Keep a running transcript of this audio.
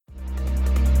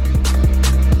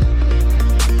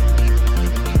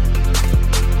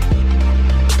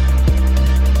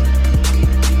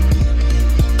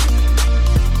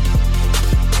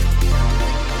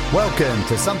Welcome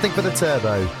to Something for the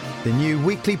Turbo, the new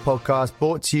weekly podcast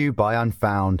brought to you by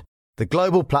Unfound, the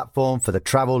global platform for the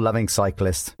travel-loving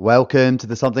cyclist. Welcome to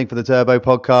the Something for the Turbo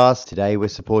podcast. Today we're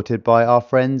supported by our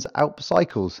friends Alp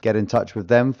Cycles. Get in touch with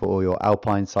them for all your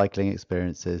alpine cycling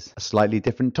experiences. A slightly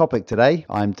different topic today.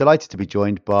 I'm delighted to be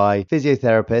joined by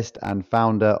physiotherapist and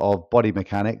founder of Body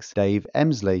Mechanics, Dave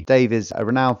Emsley. Dave is a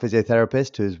renowned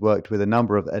physiotherapist who has worked with a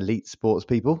number of elite sports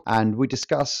people, and we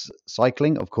discuss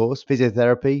cycling, of course,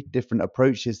 physiotherapy, different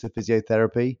approaches to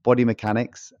physiotherapy, body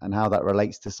mechanics and how that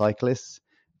relates to cyclists,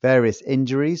 various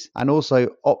injuries, and also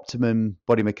optimum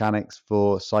body mechanics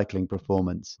for cycling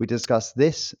performance. We discuss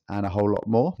this and a whole lot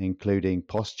more, including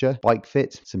posture, bike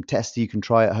fit, some tests you can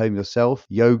try at home yourself,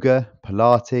 yoga,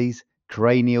 Pilates,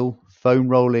 cranial, foam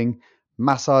rolling,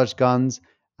 massage guns,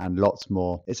 and lots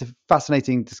more. It's a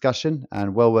fascinating discussion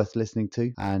and well worth listening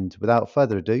to. And without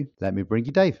further ado, let me bring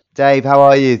you Dave. Dave, how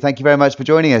are you? Thank you very much for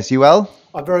joining us. You well?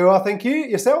 I'm very well, thank you.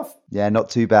 Yourself? Yeah, not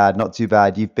too bad, not too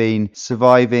bad. You've been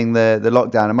surviving the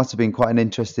lockdown. It must have been quite an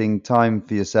interesting time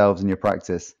for yourselves and your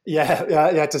practice. Yeah.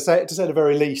 To say the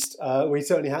very least, we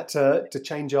certainly had to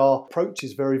change our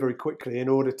approaches very, very quickly in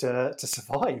order to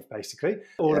survive. Basically,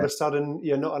 all of a sudden,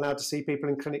 you're not allowed to see people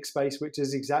in clinic space, which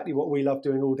is exactly what we love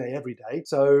doing all day, every day.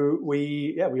 So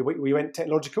we went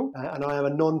technological, and I am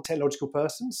a non-technological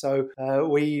person. So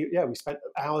we spent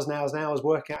hours and hours and hours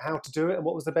working out how to do it and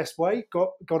what was the best way.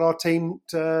 Got our team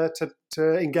to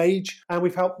engage, and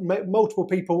we've helped multiple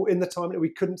people in the time that we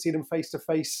couldn't see them face to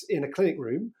face in a clinic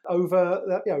room over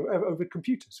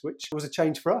computers, which was a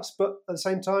change for us, but at the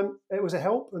same time it was a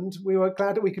help, and we were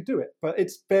glad that we could do it. But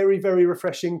it's very, very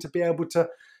refreshing to be able to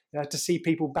see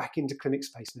people back into clinic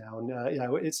space now, and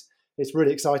it's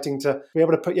really exciting to be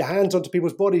able to put your hands onto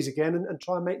people's bodies again and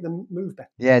try and make them move better.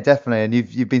 Yeah, definitely. And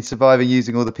you've been surviving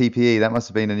using all the PPE. That must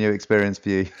have been a new experience for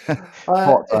you.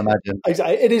 Hot, I imagine.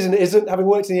 It isn't. Having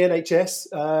worked in the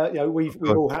NHS, we've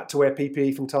all had to wear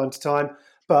PPE from time to time.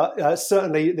 But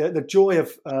certainly the joy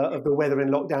of the weather in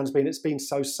lockdown has been, it's been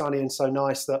so sunny and so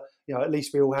nice that at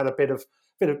least we all had a bit of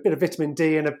vitamin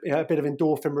D and a bit of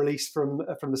endorphin release from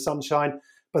the sunshine.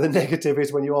 But the negative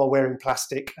is when you are wearing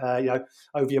plastic,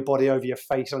 over your body, over your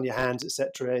face, on your hands,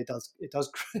 etc. It does.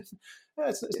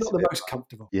 it's not the most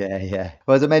comfortable. Yeah.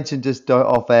 Well, as I mentioned just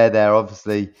off air there,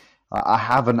 obviously, I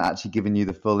haven't actually given you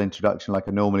the full introduction like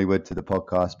I normally would to the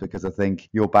podcast, because I think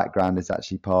your background is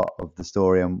actually part of the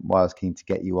story and why I was keen to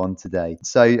get you on today.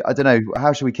 So I don't know,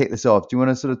 how should we kick this off? Do you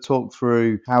want to sort of talk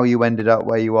through how you ended up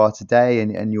where you are today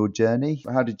and your journey?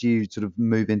 How did you sort of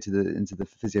move into the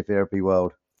physiotherapy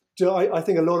world? I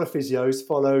think a lot of physios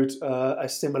followed a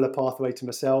similar pathway to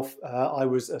myself. I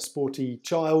was a sporty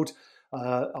child.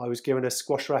 I was given a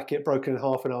squash racket, broken in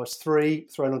half when I was 3,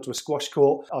 thrown onto a squash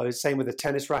court. I was same with a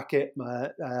tennis racket.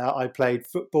 I played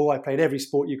football. I played every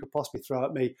sport you could possibly throw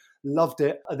at me. Loved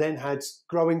it. I then had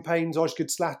growing pains, Osgood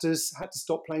Slatters. Had to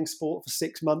stop playing sport for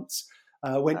 6 months.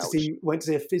 Went to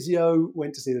see a physio.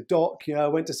 Went to see the doc.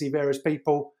 Went to see various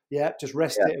people. Just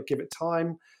rest it or give it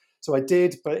time. So I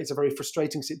did, but it's a very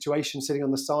frustrating situation sitting on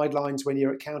the sidelines when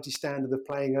you're at county standard of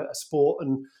playing a sport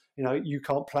and you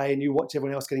can't play and you watch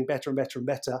everyone else getting better and better and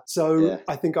better. So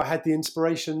I think I had the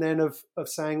inspiration then of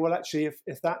saying, well, actually,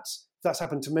 if that's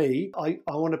happened to me, I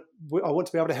want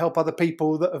to be able to help other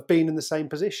people that have been in the same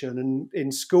position. And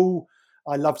in school,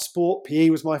 I loved sport. PE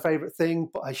was my favorite thing,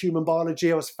 but human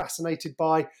biology I was fascinated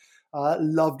by.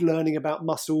 Loved learning about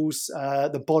muscles,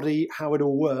 the body, how it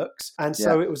all works. And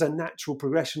so it was a natural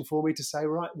progression for me to say,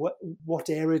 right, what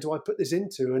area do I put this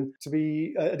into? And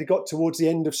it got towards the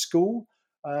end of school.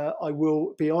 I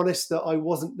will be honest that I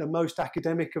wasn't the most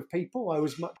academic of people.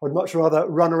 I'd much rather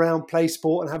run around, play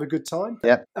sport and have a good time.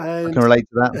 Yeah, I can relate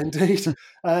to that.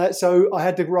 Indeed. So I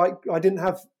had to write, I didn't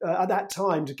have at that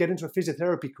time to get into a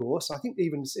physiotherapy course. I think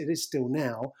even it is still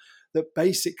now, that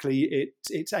basically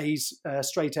it's A's,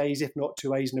 straight A's, if not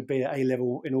 2 A's and a B at A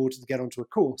level in order to get onto a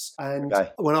course. And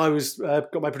when I was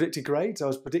got my predicted grades, I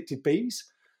was predicted B's.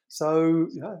 So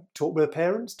talk with the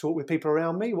parents, talk with people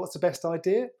around me. What's the best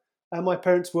idea? And my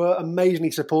parents were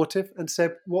amazingly supportive and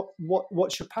said,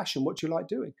 "What's your passion? What do you like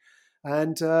doing?"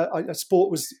 And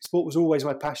sport was always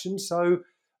my passion. So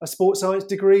a sports science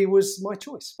degree was my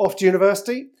choice. Off to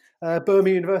university.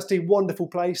 Birmingham University, wonderful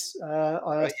place.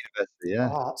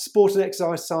 Sport and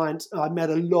exercise science. I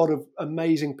met a lot of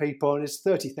amazing people, and there's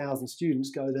 30,000 students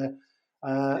go there.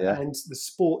 And the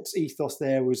sports ethos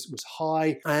there was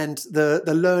high, and the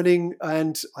learning,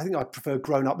 and I think I prefer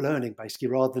grown-up learning basically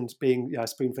rather than being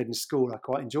spoon-fed in school. I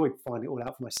quite enjoyed finding it all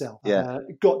out for myself.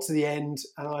 Got to the end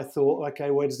and I thought,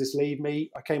 okay, where does this lead me?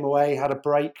 I came away, had a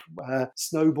break,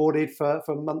 snowboarded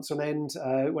for months on end,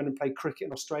 went and played cricket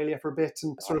in Australia for a bit,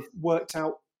 and sort of worked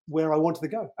out where I wanted to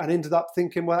go, and ended up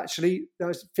thinking, well, actually,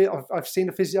 I've seen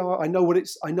a physio. I know what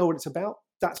it's about.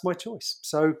 That's my choice.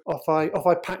 So off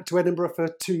I packed to Edinburgh for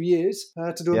 2 years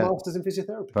to do a master's in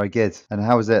physiotherapy. Very good. And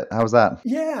how was it? How was that?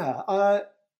 Yeah,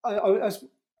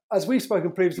 as we've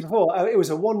spoken previously before, it was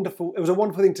a wonderful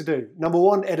thing to do. Number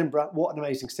one, Edinburgh, what an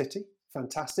amazing city.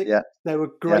 Fantastic. Yeah. There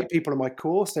were great people in my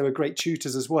course. There were great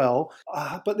tutors as well.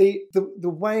 But the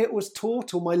way it was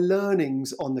taught, or my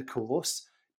learnings on the course,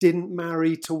 didn't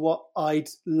marry to what I'd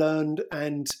learned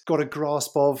and got a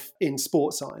grasp of in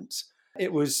sports science.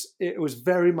 It was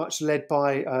very much led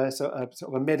by sort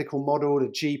of a medical model, the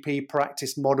GP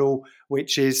practice model,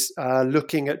 which is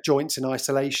looking at joints in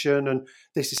isolation, and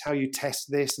this is how you test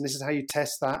this, and this is how you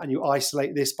test that, and you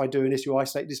isolate this by doing this, you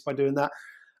isolate this by doing that.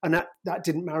 And that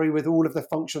didn't marry with all of the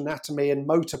functional anatomy and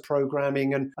motor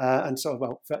programming and sort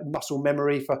of muscle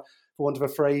memory, for want of a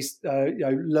phrase,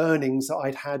 learnings that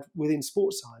I'd had within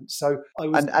sports science. So I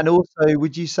was, and also,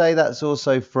 would you say that's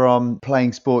also from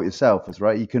playing sport yourself? That's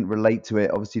right. You couldn't relate to it,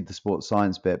 obviously, the sports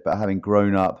science bit, but having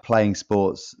grown up playing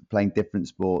sports, playing different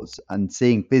sports, and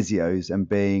seeing physios, and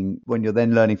when you're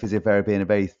then learning physiotherapy in a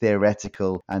very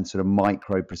theoretical and sort of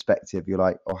micro perspective, you're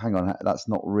like, oh, hang on, that's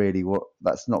not really what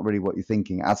you're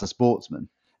thinking as a sportsman.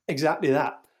 Exactly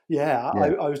that. Yeah.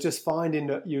 I was just finding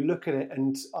that you look at it,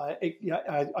 and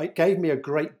it gave me a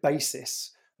great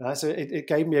basis. So it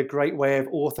gave me a great way of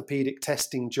orthopedic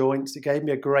testing joints. It gave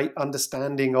me a great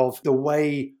understanding of the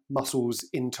way muscles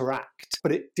interact.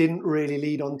 But it didn't really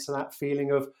lead on to that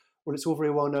feeling of, well, it's all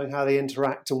very well knowing how they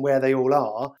interact and where they all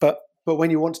are. But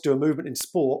when you want to do a movement in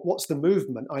sport, what's the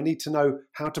movement? I need to know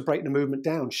how to break the movement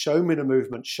down. Show me the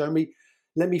movement.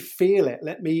 Let me feel it.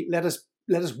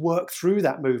 Let us work through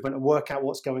that movement and work out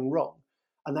what's going wrong.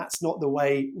 And that's not the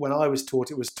way when I was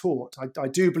taught it was taught. I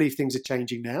do believe things are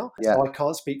changing now. Yeah. So I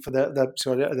can't speak for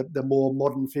the more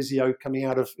modern physio coming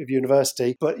out of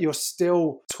university, but you're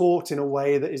still taught in a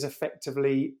way that is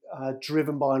effectively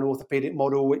driven by an orthopedic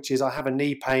model, which is, I have a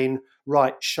knee pain,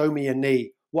 right, show me your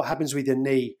knee. What happens with your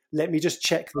knee? Let me just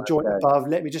check the joint above.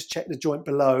 Let me just check the joint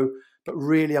below. But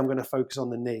really, I'm going to focus on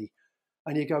the knee.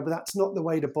 And you go, but that's not the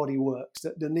way the body works.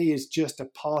 The knee is just a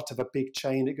part of a big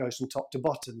chain that goes from top to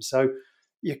bottom. So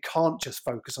you can't just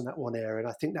focus on that one area. And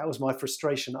I think that was my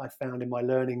frustration that I found in my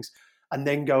learnings. And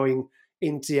then going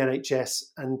into the NHS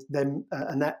and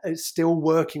that it's still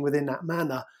working within that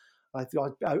manner.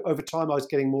 Over time, I was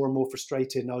getting more and more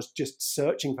frustrated, and I was just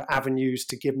searching for avenues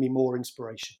to give me more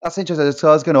inspiration. That's interesting. So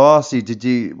I was going to ask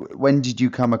you, when did you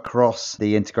come across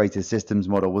the integrated systems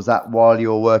model? Was that while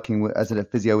you were working as a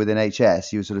physio with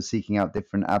NHS? You were sort of seeking out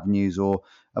different avenues or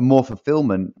a more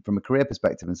fulfillment from a career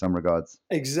perspective in some regards?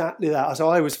 Exactly that. So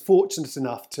I was fortunate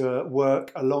enough to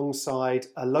work alongside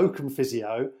a locum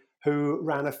physio who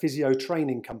ran a physio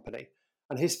training company.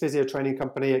 And his physio training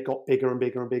company, it got bigger and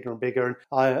bigger and bigger and bigger.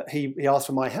 And he asked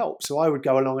for my help. So I would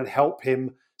go along and help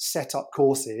him set up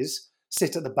courses,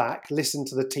 sit at the back, listen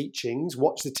to the teachings,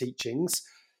 watch the teachings,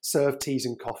 serve teas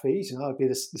and coffees. I'd be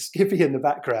the skippy in the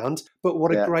background. But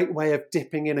what a great way of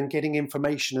dipping in and getting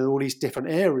information in all these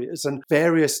different areas. And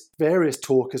various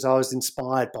talkers I was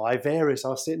inspired by, I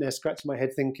was sitting there scratching my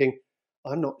head thinking,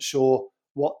 I'm not sure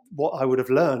what I would have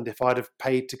learned if I'd have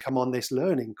paid to come on this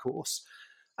learning course.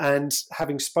 And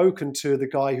having spoken to the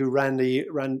guy who ran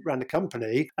the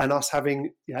company, and us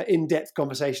having in-depth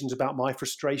conversations about my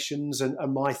frustrations and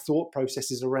my thought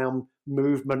processes around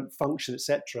movement, function,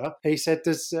 etc., he said,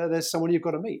 "There's someone you've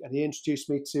got to meet." And he introduced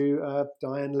me to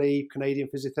Diane Lee, Canadian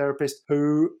physiotherapist,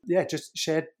 who just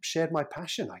shared my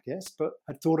passion, I guess, but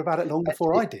had thought about it long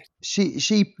before I did.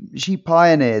 She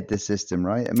pioneered this system,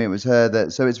 right? I mean, it was her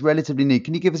so it's relatively new.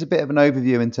 Can you give us a bit of an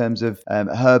overview in terms of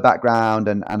her background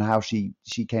and how she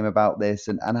came about this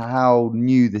and how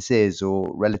new this is,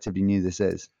 or relatively new this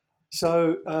is?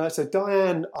 So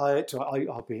Diane,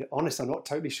 I'll be honest, I'm not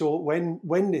totally sure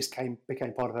when this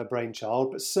became part of her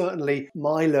brainchild, but certainly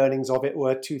my learnings of it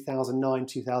were 2009,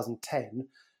 2010.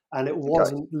 And it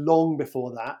wasn't long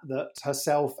before that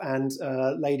herself and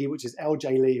a lady, which is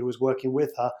LJ Lee, who was working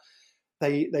with her,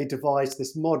 they devised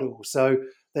this model. So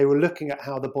they were looking at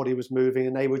how the body was moving,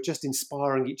 and they were just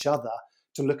inspiring each other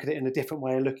to look at it in a different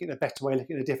way, looking at a better way,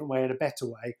 looking at a different way and a better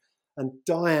way. And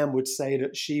Diane would say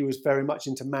that she was very much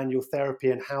into manual therapy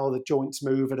and how the joints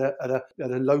move at a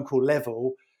local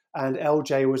level. And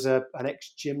LJ was an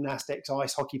ex-gymnast,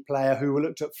 ex-ice hockey player who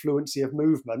looked at fluency of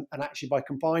movement. And actually, by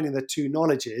combining the two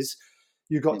knowledges,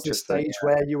 you got to the stage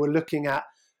where you were looking at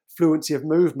fluency of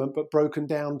movement, but broken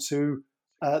down to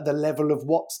the level of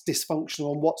what's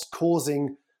dysfunctional and what's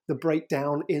causing the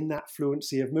breakdown in that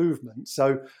fluency of movement.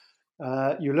 So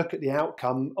you look at the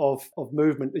outcome of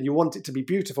movement and you want it to be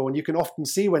beautiful, and you can often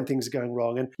see when things are going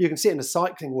wrong. And you can see it in the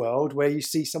cycling world where you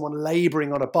see someone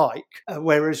laboring on a bike,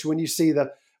 whereas when you see the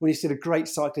great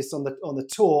cyclists on the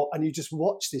tour and you just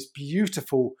watch this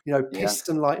beautiful,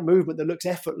 piston-like movement that looks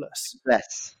effortless.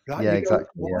 Yes. Right? Yeah, exactly.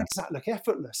 Why does that look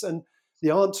effortless? And the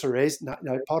answer is,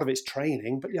 part of it's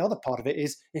training, but the other part of it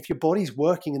is if your body's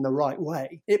working in the right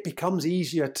way, it becomes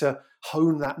easier to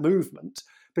hone that movement.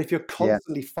 But if you're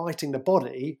constantly fighting the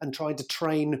body and trying to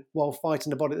train while fighting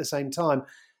the body at the same time,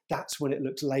 that's when it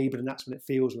looks labored and that's when it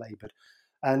feels labored.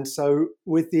 And so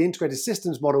with the integrated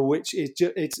systems model, which is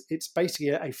it's basically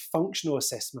a functional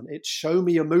assessment. It's show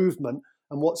me your movement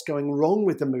and what's going wrong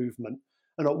with the movement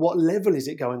and at what level is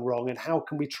it going wrong and how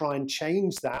can we try and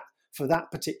change that for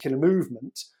that particular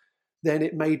movement. Then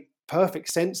it made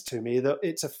perfect sense to me that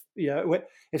it's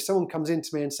if someone comes into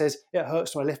me and says it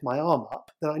hurts when I lift my arm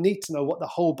up, then I need to know what the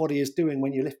whole body is doing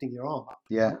when you're lifting your arm up.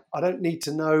 Yeah, I don't need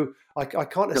to know. I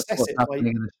can't assess it. Happening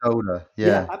in the shoulder.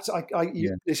 Absolutely.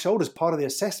 The shoulder's part of the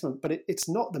assessment, but it's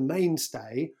not the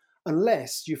mainstay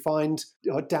unless you find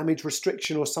damage,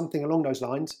 restriction, or something along those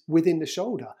lines within the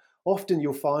shoulder. Often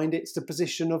you'll find it's the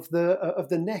position of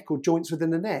the neck or joints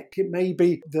within the neck. It may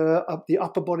be the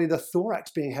upper body, the thorax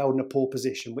being held in a poor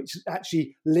position, which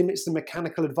actually limits the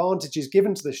mechanical advantages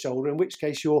given to the shoulder, in which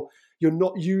case you're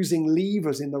not using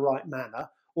levers in the right manner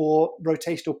or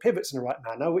rotational pivots in the right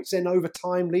manner, which then over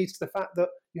time leads to the fact that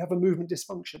you have a movement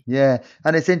dysfunction. Yeah,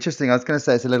 and it's interesting. I was going to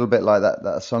say it's a little bit like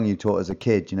that song you taught as a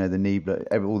kid. The knee,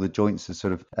 all the joints are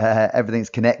sort of everything's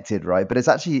connected, right? But it's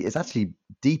actually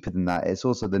deeper than that. It's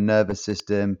also the nervous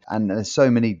system, and there's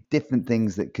so many different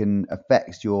things that can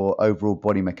affect your overall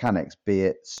body mechanics, be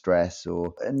it stress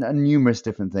or and numerous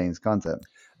different things, can't it?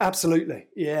 Absolutely,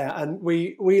 yeah. And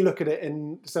we look at it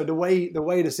so the way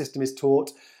the system is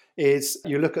taught is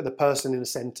you look at the person in the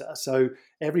center. So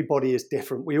everybody is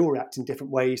different. We all react in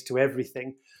different ways to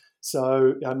everything.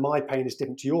 So my pain is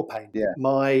different to your pain. Yeah.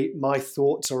 My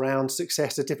thoughts around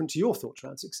success are different to your thoughts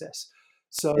around success.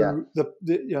 So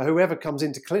whoever comes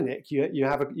into clinic, you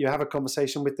have a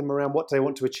conversation with them around what they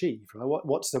want to achieve. Right?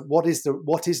 What is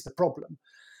the problem?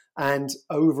 And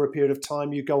over a period of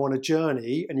time, you go on a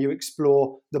journey and you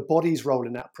explore the body's role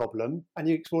in that problem and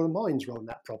you explore the mind's role in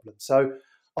that problem. So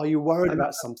are you worried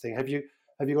about something? Have you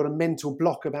got a mental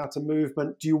block about a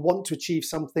movement? Do you want to achieve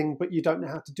something, but you don't know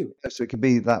how to do it? So it can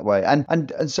be that way.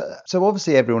 And so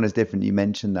obviously everyone is different. You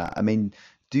mentioned that. I mean,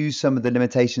 do some of the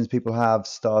limitations people have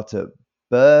start at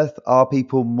birth? Are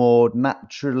people more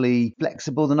naturally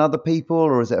flexible than other people,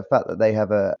 or is it a fact that they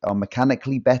are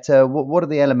mechanically better? What are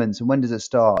the elements, and when does it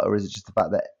start, or is it just the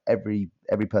fact that every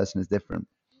person is different?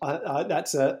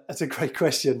 That's a great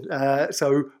question.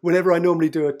 So whenever I normally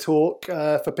do a talk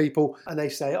for people and they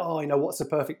say, what's the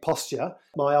perfect posture?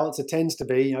 My answer tends to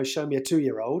be, show me a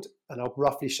 2-year-old and I'll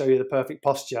roughly show you the perfect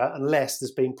posture unless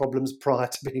there's been problems prior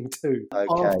to being 2.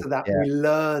 Okay, after that, we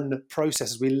learn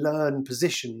processes, we learn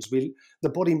positions, the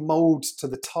body molds to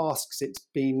the tasks it's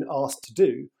been asked to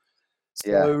do.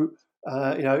 So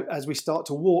as we start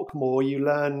to walk more, you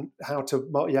learn how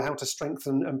to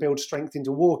strengthen and build strength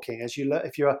into walking. As you learn,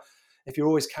 if you're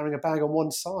always carrying a bag on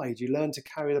one side, you learn to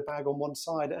carry the bag on one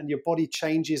side, and your body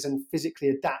changes and physically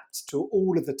adapts to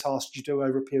all of the tasks you do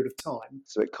over a period of time.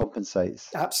 So it compensates.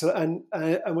 Absolutely,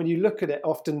 and when you look at it,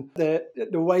 often the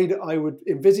way that I would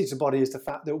envisage the body is the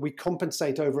fact that we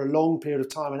compensate over a long period of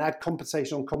time and add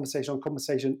compensation on compensation on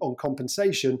compensation on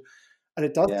compensation, and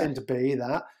it does tend to be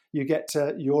that you get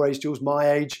to your age, Jules,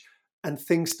 my age, and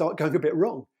things start going a bit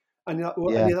wrong. And you're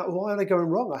like, why are they going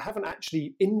wrong? I haven't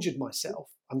actually injured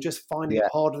myself. I'm just finding it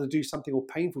harder to do something or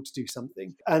painful to do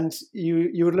something. And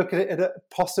you would look at it at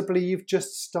possibly you've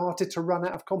just started to run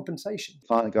out of compensation.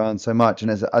 Can't go on so much.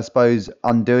 And I suppose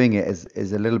undoing it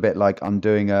is a little bit like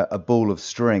undoing a ball of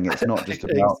string. It's not just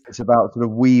about, it's about sort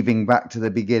of weaving back to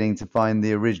the beginning to find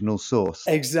the original source.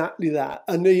 Exactly that.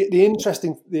 And the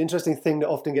interesting thing that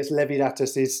often gets levied at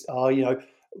us is,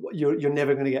 you're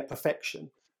never going to get perfection.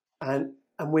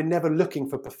 And we're never looking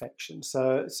for perfection.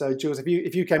 So Jules,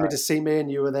 if you came in to see me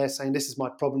and you were there saying, this is my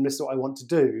problem, this is what I want to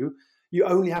do, you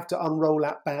only have to unroll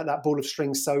that ball of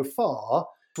string so far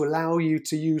to allow you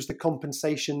to use the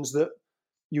compensations that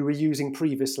you were using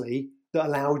previously that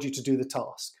allowed you to do the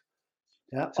task.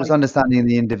 Yeah. So it's understanding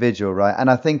the individual, right? And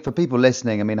I think for people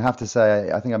listening, I mean, I have to say,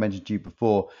 I think I mentioned to you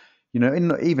before,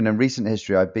 even in recent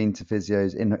history, I've been to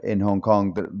physios in Hong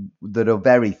Kong that are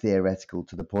very theoretical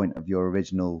to the point of your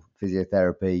original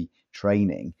physiotherapy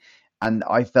training, and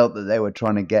I felt that they were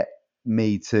trying to get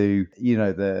me to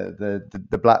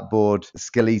the blackboard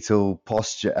skeletal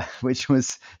posture, which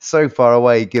was so far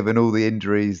away given all the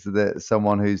injuries that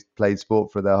someone who's played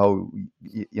sport for their whole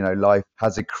life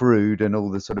has accrued, and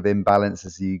all the sort of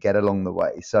imbalances you get along the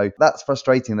way. So that's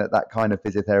frustrating that kind of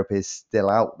physiotherapy is still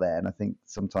out there, and I think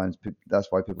sometimes that's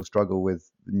why people struggle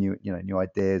with new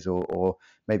ideas, or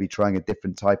maybe trying a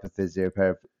different type of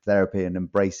physiotherapy and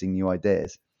embracing new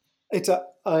ideas. It's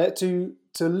to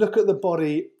look at the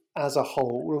body as a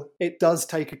whole. It does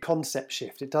take a concept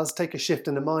shift. It does take a shift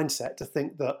in the mindset to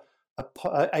think that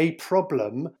a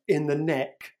problem in the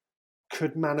neck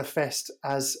could manifest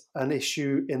as an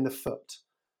issue in the foot.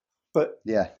 But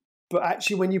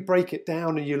actually, when you break it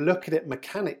down and you look at it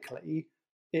mechanically,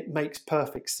 it makes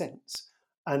perfect sense.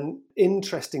 And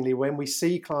interestingly, when we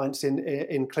see clients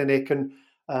in clinic and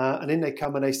then they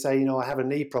come and they say, I have a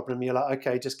knee problem. You're like,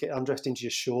 okay, just get undressed into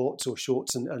your shorts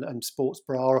and sports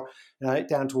bra,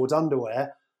 down towards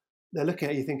underwear. They're looking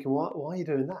at you thinking, why are you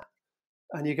doing that?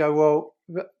 And you go, well,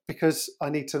 because I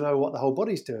need to know what the whole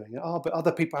body's doing. But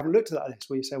other people haven't looked at this.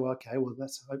 Where you say, well, okay, well,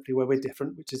 that's hopefully where we're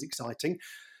different, which is exciting.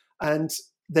 And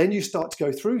then you start to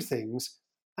go through things,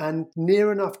 and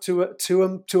near enough to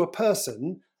a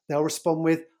person, they'll respond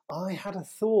with, I had a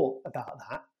thought about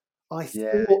that. I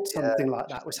thought something like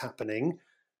that was happening.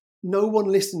 No one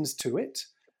listens to it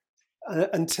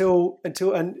until you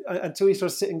sort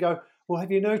of sit and go, well,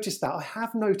 have you noticed that? I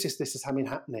have noticed this is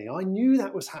happening. I knew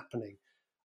that was happening.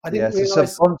 I didn't realize. So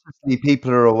subconsciously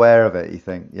people are aware of it, you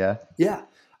think? Yeah.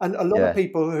 And a lot of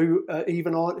people who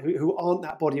aren't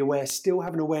that body aware still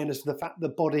have an awareness of the fact the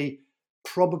body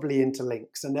probably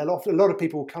interlinks. And a lot of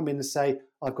people will come in and say,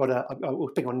 I've got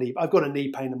a knee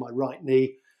pain in my right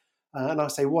knee. And I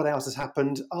say, what else has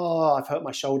happened? Oh, I've hurt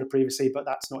my shoulder previously, but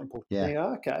that's not important. Yeah.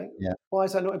 Go, okay. Yeah. Why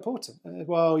is that not important?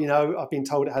 Well, I've been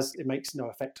told it makes no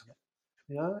effect on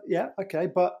it. Yeah. Okay.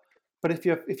 But if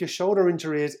your shoulder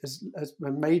injury has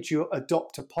made you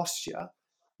adopt a posture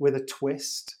with a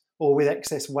twist or with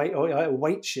excess weight or a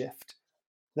weight shift,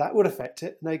 that would affect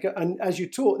it. And they go, and as you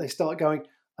talk, they start going,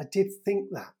 I did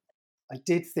think that. I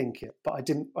did think it, but I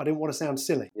didn't want to sound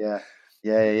silly. Yeah.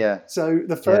 So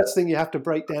the first thing you have to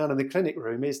break down in the clinic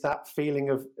room is that feeling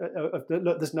of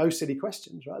look, there's no silly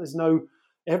questions, right?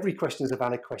 Every question is a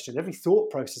valid question. Every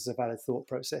thought process is a valid thought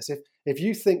process. If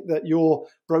you think that your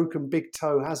broken big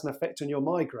toe has an effect on your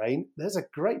migraine, there's a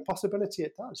great possibility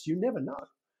it does. You never know.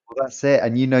 Well, that's it.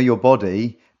 And you know your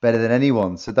body better than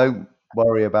anyone. So don't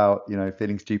worry about,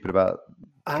 feeling stupid about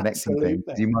connecting things.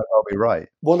 You might well be right.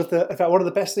 One of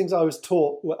the best things I was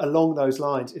taught along those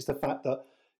lines is the fact that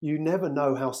you never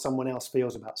know how someone else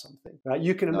feels about something, right?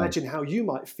 You can imagine how you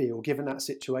might feel given that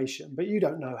situation, but you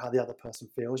don't know how the other person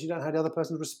feels. You don't know how the other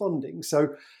person's responding. So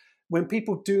when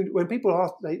people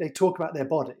they talk about their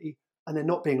body and they're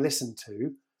not being listened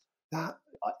to,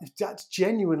 that's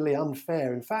genuinely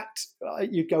unfair. In fact,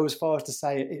 you go as far as to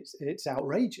say it's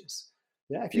outrageous.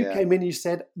 Yeah, if you came in and you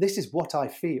said, "This is what I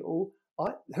feel,"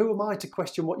 who am I to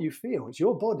question what you feel? It's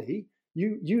your body.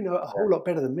 You know it a whole lot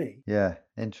better than me. Yeah,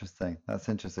 interesting. That's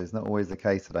interesting. It's not always the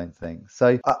case, I don't think.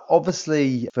 So obviously,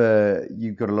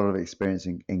 you've got a lot of experience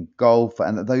in golf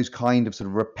and those kind of sort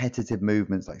of repetitive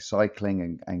movements like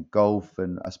cycling and golf,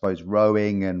 and I suppose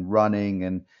rowing and running,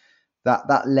 and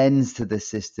that lends to this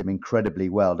system incredibly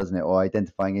well, doesn't it? Or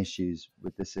identifying issues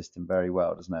with the system very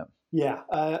well, doesn't it? Yeah.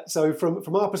 So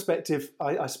from our perspective,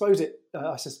 I suppose it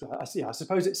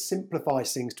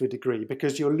simplifies things to a degree,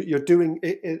 because you're doing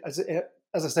it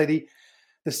as I say,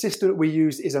 the system that we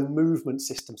use is a movement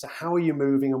system. So how are you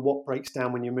moving and what breaks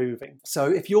down when you're moving? So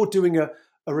if you're doing a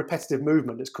repetitive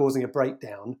movement that's causing a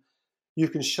breakdown, you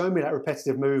can show me that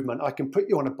repetitive movement. I can put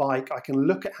you on a bike. I can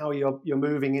look at how you're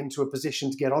moving into a position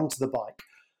to get onto the bike.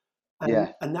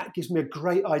 And that gives me a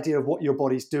great idea of what your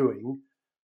body's doing.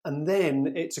 And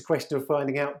then it's a question of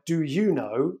finding out, do you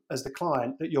know, as the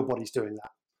client, that your body's doing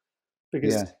that?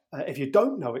 Because if you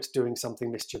don't know it's doing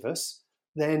something mischievous,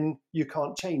 then you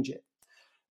can't change it.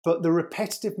 But the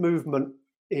repetitive movement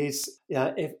is,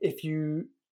 if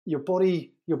your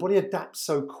body adapts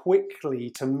so quickly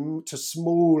to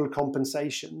small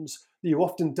compensations that you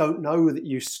often don't know that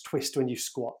you twist when you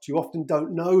squat. You often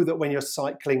don't know that when you're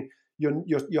cycling,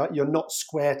 you're not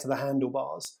square to the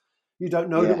handlebars. You don't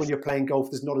know that when you're playing golf,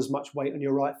 there's not as much weight on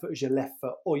your right foot as your left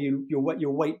foot, or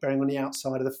your weight bearing on the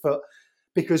outside of the foot,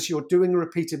 because you're doing a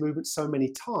repeated movement so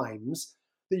many times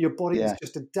that your body is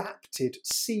just adapted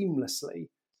seamlessly,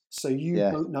 so you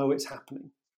don't know it's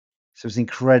happening. So it's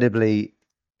incredibly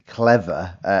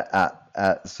clever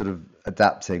at sort of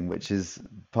adapting, which is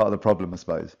part of the problem, I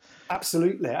suppose.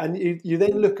 Absolutely. And you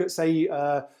then look at, say,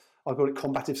 I call it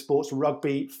combative sports,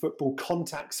 rugby, football,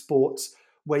 contact sports,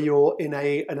 where you're in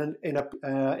an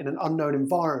unknown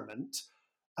environment,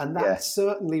 and that's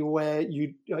certainly where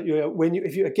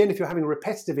if you're having a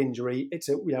repetitive injury, it's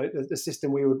the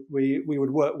system we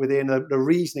would work within, the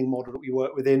reasoning model that we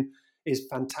work within is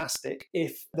fantastic.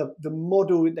 If the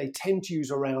model they tend to use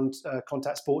around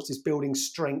contact sports is building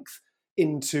strength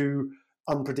into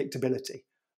unpredictability.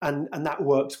 And that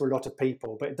works for a lot of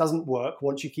people, but it doesn't work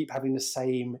once you keep having the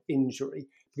same injury.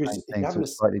 Because if you're having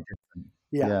slightly different.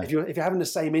 If you're having the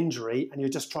same injury and you're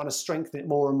just trying to strengthen it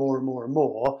more and more and more and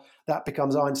more, that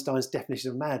becomes Einstein's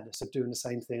definition of madness, of doing the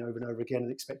same thing over and over again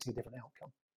and expecting a different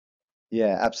outcome.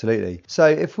 Yeah, absolutely. So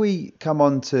if we come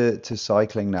on to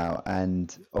cycling now,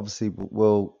 and obviously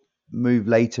we'll move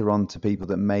later on to people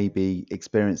that may be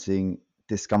experiencing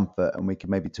discomfort, and we can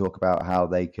maybe talk about how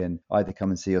they can either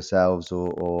come and see yourselves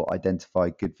or identify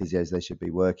good physios they should be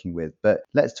working with. But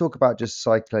let's talk about just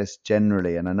cyclists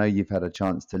generally. And I know you've had a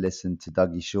chance to listen to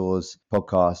Dougie Shaw's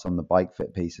podcast on the bike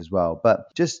fit piece as well.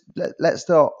 But just let's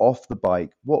start off the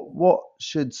bike. What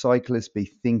should cyclists be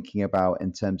thinking about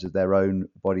in terms of their own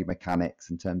body mechanics,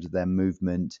 in terms of their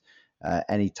movement,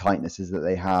 any tightnesses that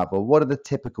they have, or what are the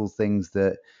typical things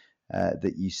that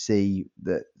you see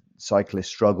that cyclists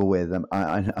struggle with?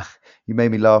 You made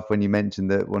me laugh when you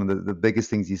mentioned that one of the biggest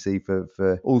things you see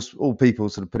for all people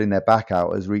sort of putting their back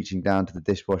out is reaching down to the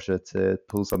dishwasher to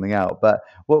pull something out. But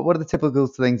what are the typical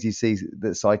things you see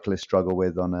that cyclists struggle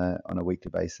with on a weekly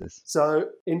basis? So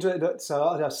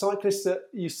cyclists that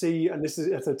you see, and it's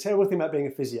a terrible thing about being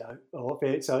a physio, or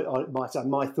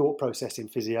my thought process in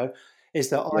physio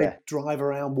is that I drive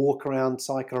around, walk around,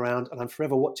 cycle around, and I'm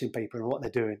forever watching people and what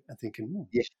they're doing and thinking,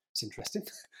 it's interesting.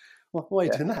 Why are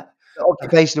you doing that?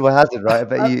 Occupational hazard, right? I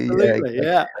bet Absolutely,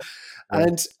 yeah.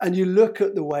 And you look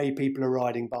at the way people are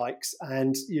riding bikes,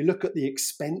 and you look at the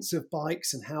expense of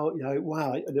bikes and how,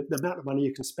 the amount of money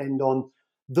you can spend on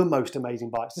the most amazing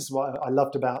bikes. This is what I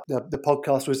loved about the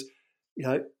podcast was,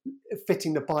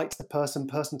 fitting the bike to the person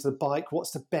to the bike.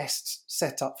 What's the best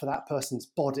setup for that person's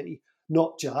body?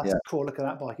 Not just, cool, look at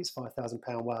that bike, it's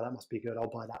 £5,000. Wow, that must be good. I'll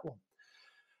buy that one.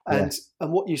 And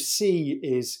what you see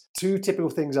is two typical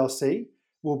things I'll see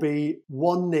will be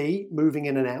one knee moving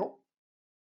in and out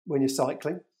when you're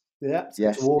cycling.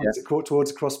 Towards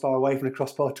a crossbar, away from the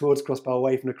crossbar, towards a crossbar,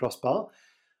 away from the crossbar.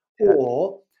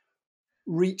 Or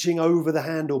reaching over the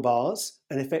handlebars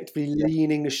and effectively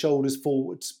leaning the shoulders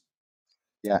forwards.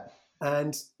 Yeah.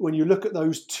 And when you look at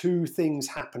those two things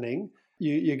happening,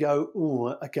 you go,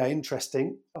 oh, okay,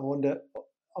 interesting. I wonder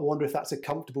if that's a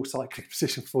comfortable cycling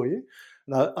position for you.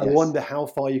 And I wonder how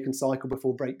far you can cycle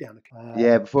before breakdown.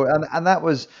 And that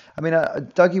was,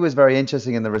 Dougie was very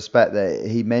interesting in the respect that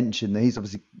he mentioned that he's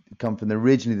obviously come from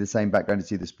originally the same background as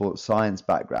you, the sports science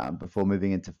background, before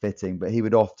moving into fitting, but he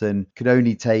could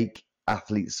only take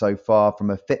athletes so far from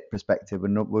a fit perspective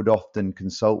and would often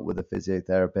consult with a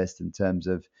physiotherapist in terms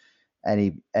of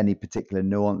any particular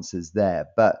nuances there.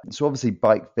 But so obviously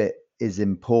bike fit is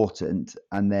important,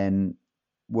 and then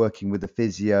working with a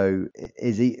physio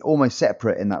is almost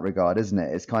separate in that regard, isn't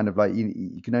it? It's kind of like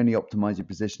you can only optimize your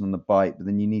position on the bike, but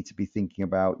then you need to be thinking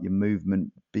about your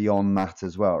movement beyond that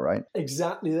as well, right?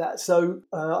 Exactly that. So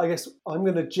I guess I'm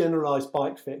going to generalize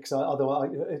bike fit, because otherwise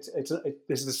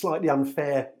this is a slightly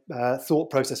unfair thought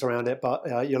process around it,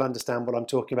 but you'll understand what I'm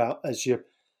talking about as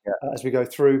we go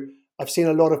through. I've seen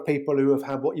a lot of people who have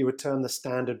had what you would term the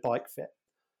standard bike fit.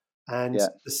 And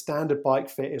the standard bike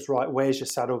fit is, right, where's your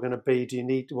saddle going to be? Do you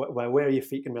need where are your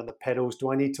feet going to be on the pedals?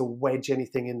 Do I need to wedge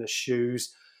anything in the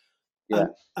shoes? Yeah.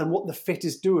 And what the fit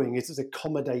is doing is it's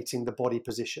accommodating the body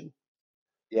position.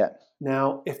 Yeah.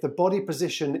 Now, if the body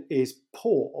position is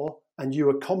poor and you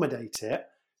accommodate it,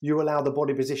 you allow the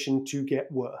body position to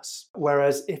get worse.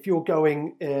 Whereas if you're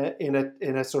going in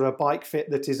a sort of bike fit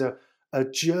that is a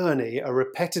journey, a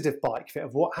repetitive bike fit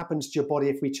of what happens to your body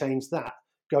if we change that,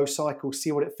 go cycle,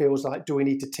 see what it feels like. Do we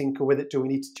need to tinker with it? Do we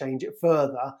need to change it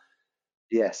further?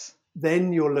 Yes.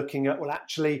 Then you're looking at, well,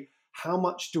 actually, how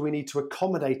much do we need to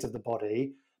accommodate of the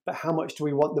body, but how much do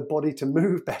we want the body to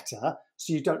move better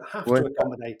so you don't have to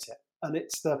accommodate it? And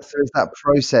it's that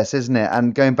process, isn't it?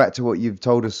 And going back to what you've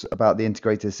told us about the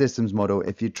integrated systems model,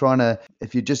 you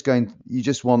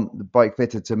just want the bike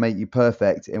fitter to make you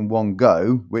perfect in one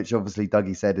go, which obviously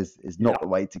Dougie said is not the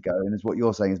way to go, and is what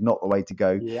you're saying is not the way to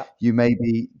go. Yeah. You may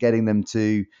be getting them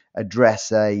to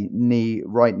address a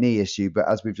right knee issue, but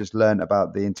as we've just learned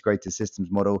about the integrated systems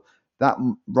model, that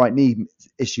right knee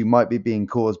issue might be being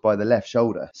caused by the left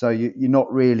shoulder. So you're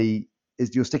not really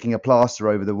you're sticking a plaster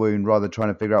over the wound rather than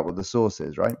trying to figure out what the source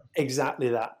is, right? Exactly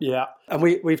that, yeah. And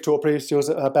we've talked previously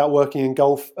about working in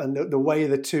golf, and the way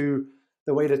the two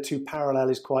parallel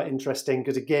is quite interesting,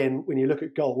 because again, when you look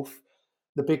at golf,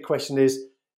 the big question is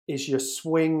your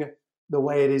swing the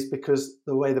way it is because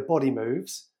the way the body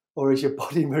moves, or is your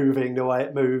body moving the way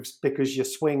it moves because your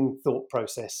swing thought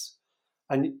process?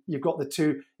 And you've got the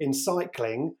two in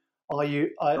cycling. Are you?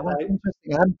 Interesting.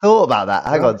 I hadn't thought about that.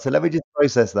 Hang Right. on. So let me just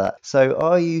process that. So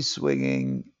are you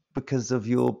swinging because of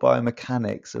your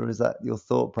biomechanics, or is that your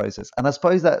thought process? And I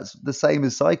suppose that's the same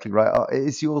as cycling, right?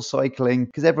 Is your cycling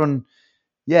because everyone?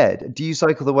 Yeah. Do you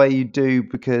cycle the way you do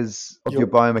because of your You're,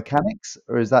 biomechanics,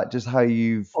 or is that just how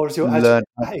you've or is learned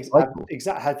how to cycle?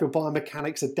 exactly have your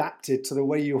biomechanics adapted to the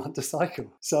way you want to cycle?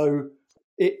 So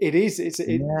it is.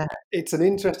 Yeah. It's an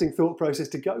interesting thought process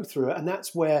to go through, and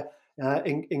that's where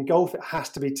in golf it has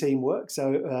to be teamwork.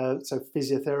 So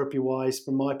physiotherapy wise,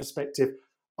 from my perspective,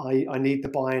 I need the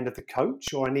buy-in of the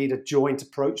coach, or I need a joint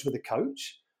approach with the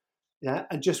coach. Yeah,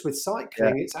 and just with Yeah.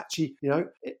 cycling, it's actually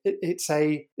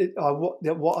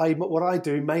what I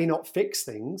do may not fix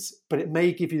things, but it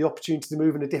may give you the opportunity to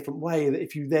move in a different way. That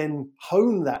if you then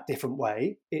hone that different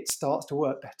way, it starts to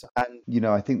work better. And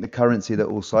I think the currency that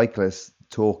all cyclists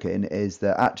talk in is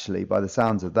that actually, by the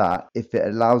sounds of that, if it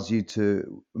allows you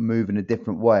to move in a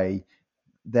different way,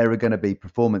 there are going to be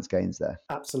performance gains there.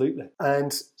 Absolutely,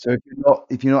 and So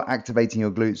if you're not activating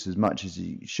your glutes as much as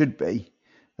you should be,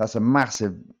 that's a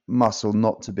massive muscle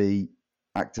not to be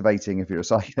activating if you're a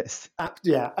cyclist.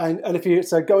 yeah, and if you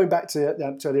going back to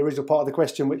the original part of the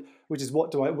question, which is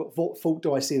what fault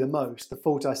do I see the most? The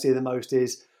fault I see the most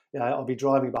is I'll be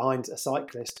driving behind a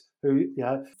cyclist who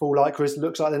full lycras,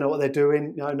 looks like they know what they're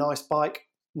doing. Nice bike,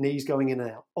 knees going in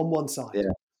and out on one side.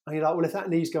 Yeah. And you're like, well, if that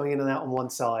knee's going in and out on one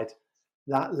side,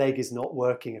 that leg is not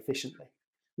working efficiently.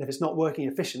 And if it's not working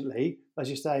efficiently,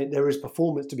 as you say, there is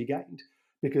performance to be gained,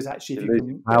 because actually, if You're you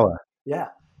losing can, power. yeah,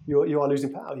 you are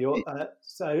losing power.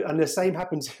 And the same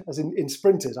happens as in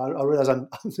sprinters. I realise I'm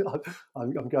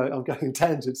going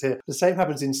tangents here. The same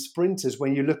happens in sprinters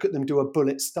when you look at them do a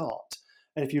bullet start.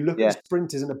 And if you look at Yeah. the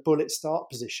sprinters in a bullet start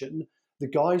position, the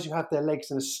guys who have their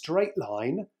legs in a straight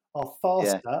line are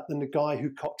faster than the guy who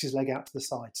cocks his leg out to the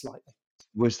side slightly.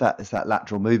 It's that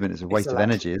lateral movement. It's a waste of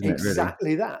energy, isn't it, really?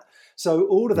 Exactly that. So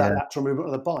all of that Yeah. lateral movement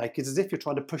on the bike is as if you're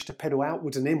trying to push the pedal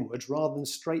outwards and inwards rather than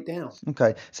straight down.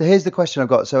 Okay. So here's the question I've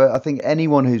got. So I think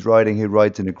anyone who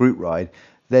rides in a group ride,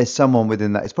 there's someone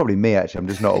within that. It's probably me, actually. I'm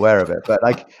just not aware of it. But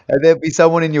like, there'll be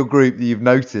someone in your group that you've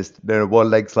noticed, one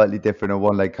leg slightly different or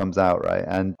one leg comes out, right?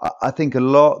 And I think a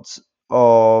lot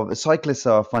of cyclists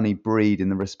are a funny breed in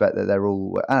the respect that they're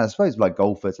all, and I suppose like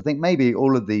golfers, I think maybe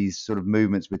all of these sort of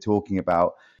movements we're talking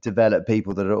about develop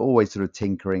people that are always sort of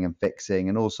tinkering and fixing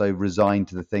and also resigned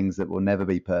to the things that will never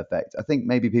be perfect. I think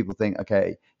maybe people think,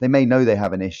 okay, they may know they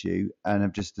have an issue and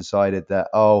have just decided that,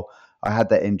 oh, I had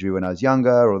that injury when I was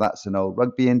younger, or that's an old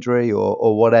rugby injury,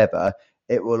 or whatever.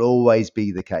 It will always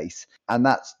be the case, and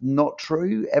that's not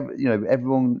true.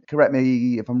 Everyone, correct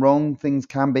me if I'm wrong. Things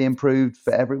can be improved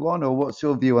for everyone, or what's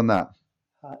your view on that?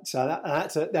 So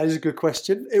that is a good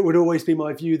question. It would always be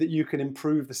my view that you can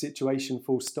improve the situation.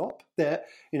 Full stop. There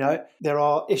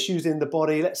are issues in the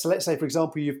body. Let's say, for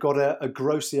example, you've got a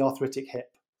grossly arthritic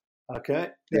hip. Okay,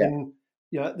 then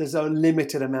there's a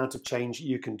limited amount of change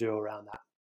you can do around that.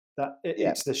 It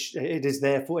is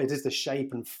the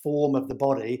shape and form of the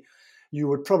body. You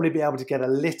would probably be able to get a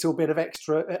little bit of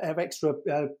extra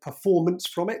performance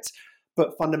from it,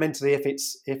 but fundamentally, if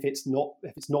it's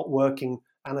not working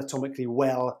anatomically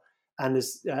well, and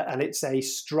it's a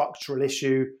structural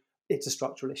issue, it's a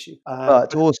structural issue.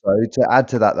 But also to add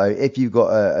to that, though, if you've got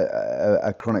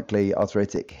a chronically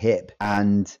arthritic hip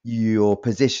and your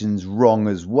position's wrong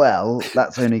as well,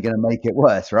 that's only going to make it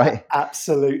worse, right?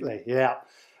 Absolutely, yeah.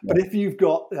 Yeah. But if you've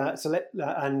got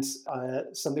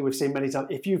something we've seen many times,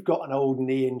 if you've got an old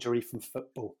knee injury from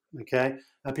football, okay,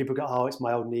 and people go, "Oh, it's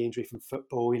my old knee injury from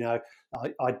football,"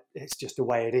 it's just the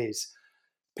way it is.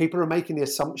 People are making the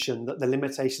assumption that the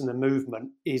limitation of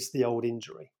movement is the old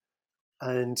injury,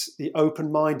 and the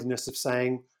open-mindedness of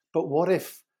saying, "But what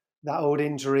if that old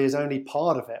injury is only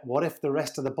part of it? What if the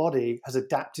rest of the body has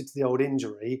adapted to the old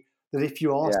injury? That if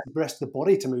you ask the rest of the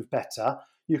body to move better,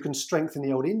 you can strengthen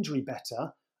the old injury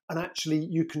better." And actually,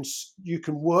 you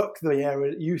can work the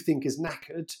area that you think is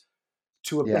knackered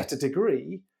to a better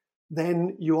degree.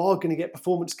 Then you are going to get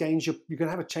performance gains. You're going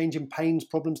to have a change in pains,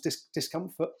 problems,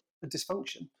 discomfort, and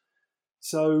dysfunction.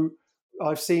 So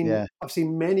I've seen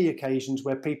many occasions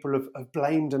where people have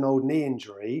blamed an old knee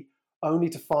injury, only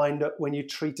to find that when you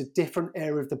treat a different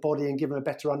area of the body and give them a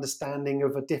better understanding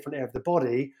of a different area of the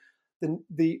body,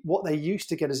 the what they used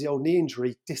to get as the old knee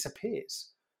injury disappears.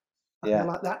 And they're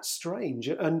like, that's strange.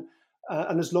 And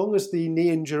as long as the knee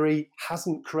injury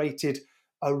hasn't created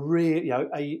a real,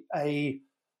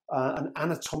 an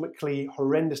anatomically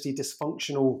horrendously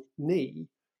dysfunctional knee,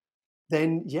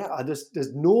 then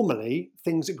there's normally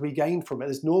things that can be gained from it.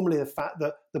 There's normally the fact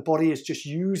that the body is just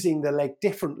using the leg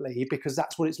differently because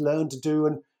that's what it's learned to do,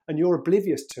 and you're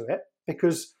oblivious to it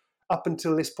because up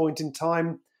until this point in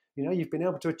time, you've been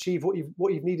able to achieve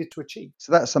what you've needed to achieve.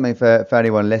 So that's something for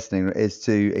anyone listening, is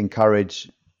to encourage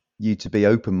you to be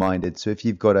open-minded. So if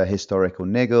you've got a historical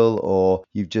niggle, or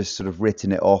you've just sort of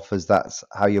written it off as that's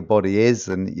how your body is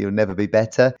and you'll never be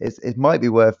better, it might be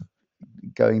worth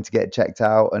going to get checked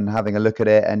out and having a look at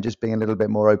it and just being a little bit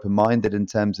more open-minded in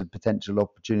terms of potential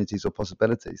opportunities or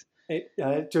possibilities.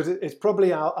 It's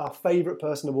probably our favourite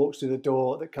person who walks through the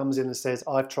door that comes in and says,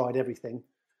 I've tried everything.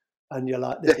 And you're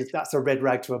like, that's a red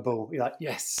rag to a bull. You're like,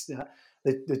 yes,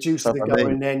 the juice of the going,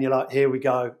 and then you're like, here we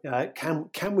go.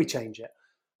 Can we change it?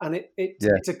 And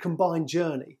it's a combined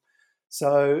journey.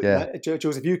 So,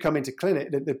 Jules, if you come into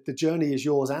clinic, the journey is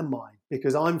yours and mine,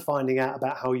 because I'm finding out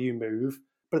about how you move,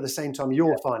 but at the same time,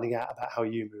 you're finding out about how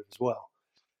you move as well.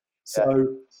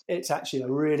 So it's actually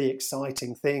a really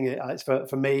exciting thing. It's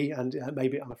for me, and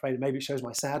maybe it shows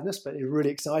my sadness, but it's really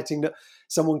exciting that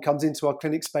someone comes into our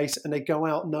clinic space and they go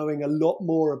out knowing a lot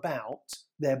more about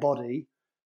their body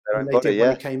than they did when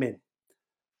they came in.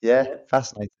 Yeah,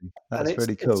 fascinating. That's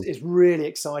really cool. It's really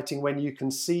exciting when you can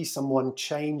see someone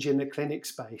change in the clinic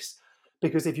space,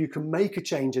 because if you can make a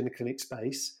change in the clinic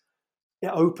space, it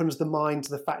opens the mind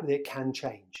to the fact that it can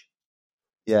change.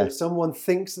 So if someone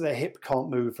thinks that their hip can't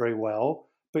move very well,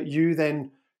 but you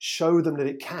then show them that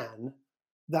it can,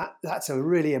 that's a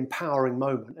really empowering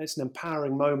moment. It's an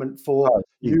empowering moment for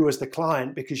you as the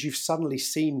client, because you've suddenly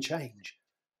seen change.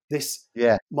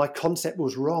 My concept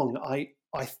was wrong.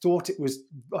 I thought it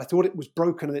was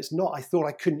broken and it's not. I thought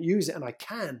I couldn't use it and I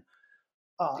can.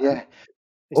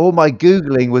 All my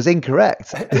Googling was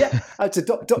incorrect.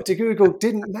 Dr. Google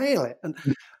didn't nail it. And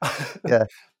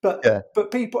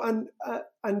but people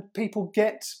and people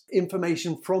get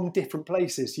information from different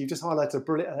places. You just highlighted a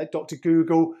brilliant Dr.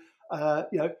 Google.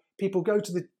 People go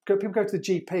to the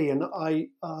GP, and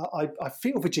I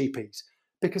feel for GPs,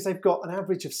 because they've got an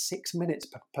average of 6 minutes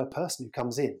per person who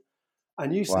comes in.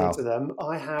 And you say to them,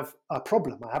 I have a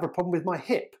problem. I have a problem with my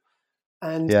hip.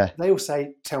 And they will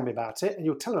say, tell me about it. And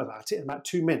you'll tell them about it in about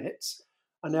 2 minutes.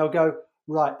 And they'll go,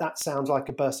 right, that sounds like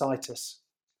a bursitis.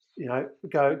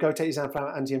 Go take these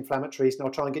anti-inflammatories, and I'll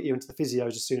try and get you into the physios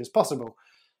as soon as possible.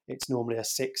 It's normally a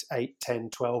 6, 8, 10,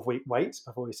 12-week wait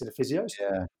before you see the physios.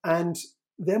 And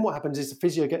then what happens is the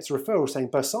physio gets a referral saying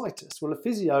bursitis. Well, a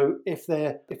physio, if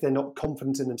they're not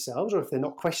confident in themselves, or if they're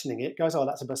not questioning it, goes, oh,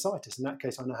 that's a bursitis. In that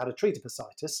case, I know how to treat a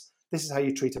bursitis. This is how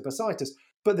you treat a bursitis.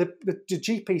 But the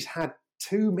GPs had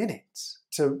 2 minutes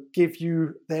to give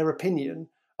you their opinion,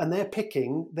 and they're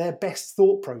picking their best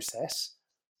thought process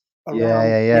around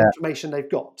the information they've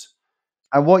got.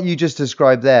 And what you just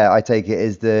described there, I take it,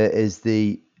 is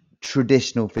the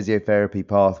traditional physiotherapy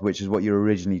path, which is what you're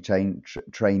originally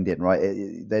trained in, right?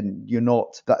 Then you're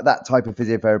not, that type of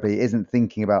physiotherapy isn't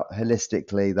thinking about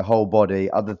holistically the whole body,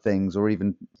 other things, or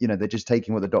even, they're just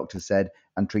taking what the doctor said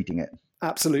and treating it.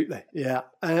 Absolutely, yeah.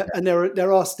 And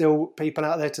there are still people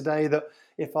out there today that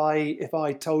if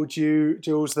I told you,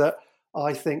 Jules, that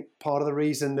I think part of the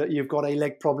reason that you've got a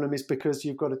leg problem is because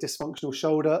you've got a dysfunctional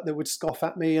shoulder, that would scoff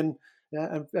at me and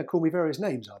call me various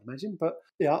names, I'd imagine. But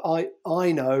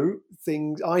I know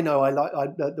things. I know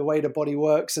the way the body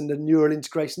works, and the neural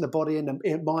integration of the body, and the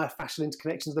myofascial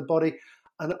interconnections of the body.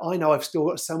 And I know I've still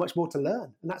got so much more to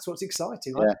learn, and that's what's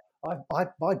exciting. I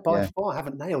by far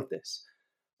haven't nailed this.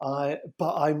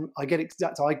 But I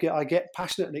get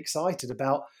passionate and excited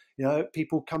about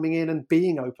people coming in and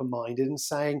being open-minded and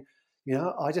saying,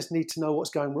 I just need to know what's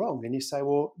going wrong. And you say,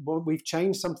 well, we've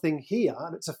changed something here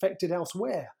and it's affected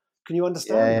elsewhere. Can you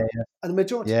understand? And the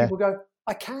majority of people go,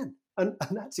 I can. And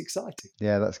that's exciting.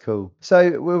 Yeah, that's cool.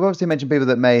 So we've obviously mentioned people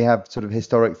that may have sort of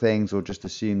historic things, or just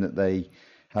assume that they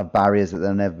have barriers that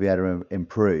they'll never be able to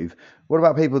improve. What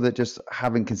about people that just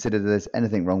haven't considered there's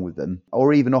anything wrong with them,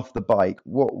 or even off the bike?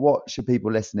 What should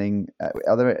people listening,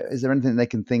 is there anything they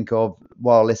can think of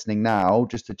while listening now,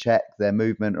 just to check their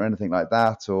movement or anything like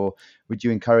that? Or would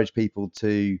you encourage people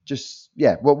to just,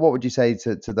 what would you say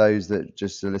to those that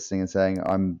just are listening and saying,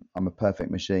 I'm a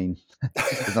perfect machine?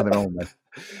 There's nothing wrong with me.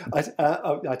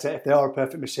 I'd say if they are a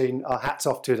perfect machine, hats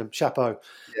off to them, chapeau.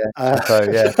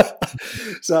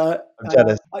 So I'm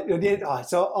jealous.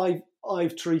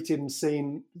 I've treated and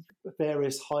seen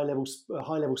various high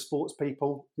level sports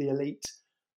people, the elite,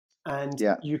 and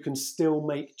you can still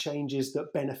make changes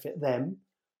that benefit them.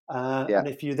 And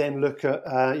if you then look at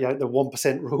the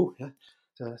 1% rule,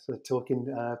 so talking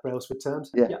Brailsford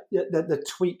terms, the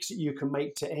tweaks that you can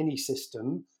make to any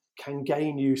system can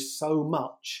gain you so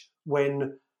much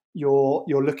when you're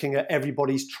looking at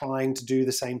everybody's trying to do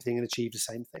the same thing and achieve the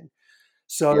same thing.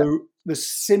 So the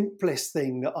simplest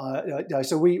thing that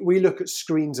so we look at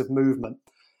screens of movement.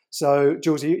 So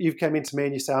Jules, you've come into me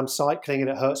and you say, I'm cycling and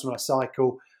it hurts when I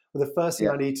cycle. Well, the first thing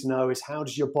I need to know is, how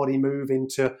does your body move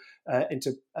into in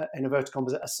a vertical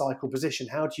composite, a cycle position?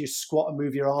 How do you squat and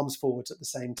move your arms forwards at the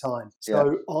same time?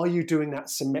 So are you doing that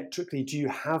symmetrically? Do you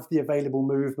have the available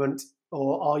movement,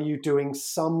 or are you doing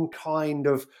some kind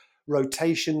of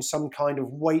rotation, some kind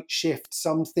of weight shift,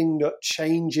 something that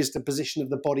changes the position of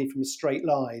the body from a straight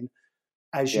line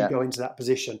as you go into that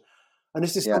position? And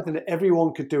this is something that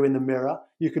everyone could do in the mirror.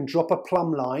 You can drop a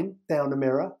plumb line down the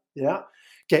mirror,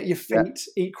 get your feet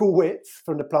equal width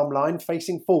from the plumb line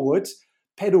facing forwards.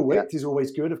 Pedal width is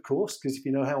always good, of course, because if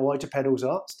you know how wide your pedals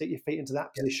are, stick your feet into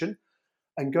that position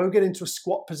and go get into a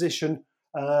squat position.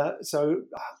 So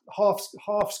half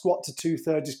squat to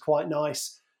 2/3 is quite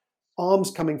nice.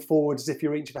 Arms coming forward as if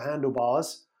you're reaching for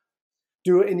handlebars.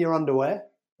 Do it in your underwear,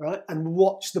 right? And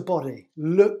watch the body.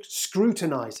 Look,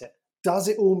 scrutinize it. Does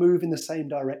it all move in the same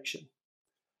direction?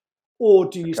 Or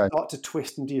do you start to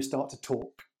twist and do you start to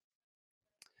talk?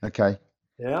 Okay.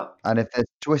 Yeah. And if there's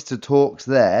twist or talks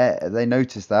there, they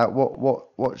notice that.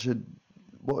 What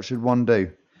should one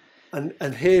do?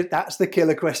 And here, that's the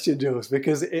killer question, Jules,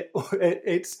 because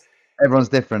it's everyone's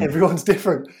different. Everyone's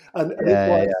different,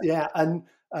 and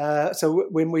so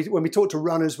when we talk to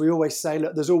runners, we always say,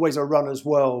 look, there's always a runner's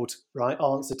world, right?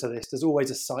 Answer to this. There's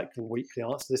always a Cycling Weekly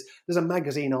answer to this. There's a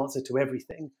magazine answer to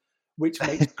everything, which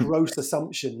makes gross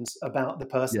assumptions about the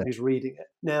person who's reading it.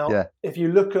 Now, if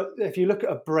you look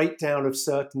at a breakdown of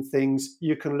certain things,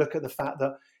 you can look at the fact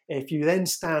that if you then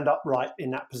stand upright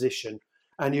in that position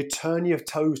and you turn your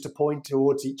toes to point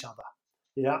towards each other,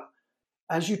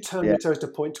 as you turn your toes to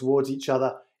point towards each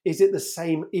other, is it the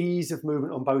same ease of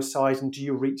movement on both sides, and do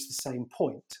you reach the same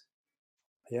point?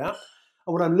 And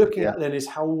what I'm looking at then is,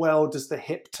 how well does the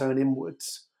hip turn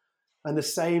inwards? And the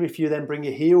same if you then bring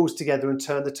your heels together and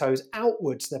turn the toes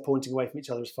outwards, they're pointing away from each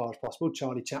other as far as possible,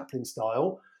 Charlie Chaplin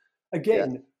style.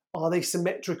 Again, are they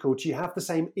symmetrical? Do you have the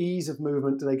same ease of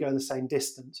movement? Do they go in the same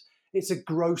distance? It's a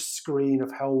gross screen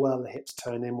of how well the hips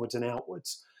turn inwards and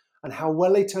outwards. And how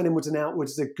well they turn inwards and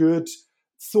outwards is a good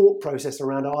thought process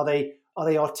around, are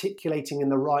they articulating in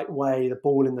the right way the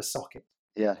ball in the socket?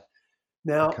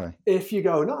 Now, if you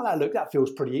go, no, that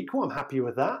feels pretty equal, I'm happy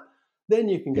with that. Then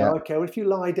you can go, okay, well, if you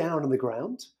lie down on the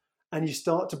ground and you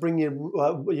start to bring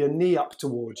your knee up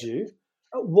towards you,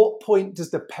 at what point does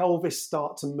the pelvis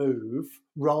start to move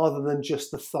rather than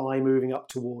just the thigh moving up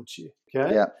towards you?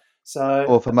 So,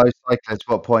 or for most cyclists,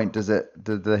 what point does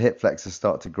the hip flexors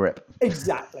start to grip?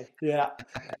 Exactly.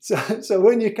 So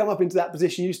when you come up into that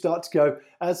position, you start to go,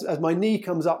 as my knee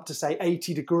comes up to say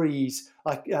 80 degrees,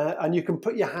 and you can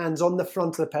put your hands on the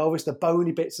front of the pelvis, the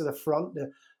bony bits of the front,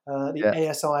 the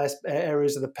ASIS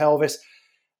areas of the pelvis.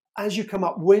 As you come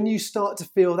up, when you start to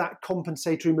feel that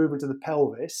compensatory movement of the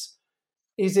pelvis,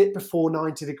 is it before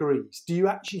 90 degrees? Do you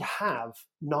actually have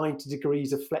 90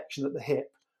 degrees of flexion at the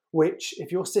hip? Which,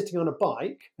 if you're sitting on a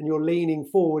bike and you're leaning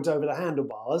forwards over the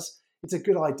handlebars, it's a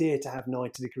good idea to have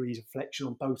 90 degrees of flexion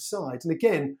on both sides. And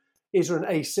again, is there an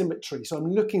asymmetry? So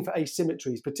I'm looking for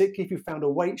asymmetries, particularly if you found a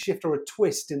weight shift or a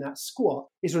twist in that squat.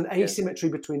 Is there an asymmetry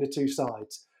between the two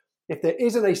sides? If there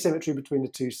is an asymmetry between the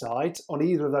two sides on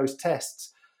either of those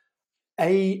tests,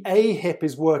 a hip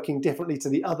is working differently to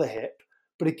the other hip.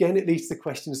 But again, it leads to the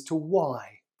question as to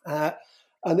why.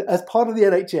 And as part of the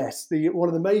NHS, one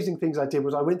of the amazing things I did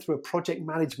was I went through a project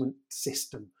management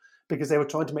system, because they were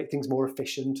trying to make things more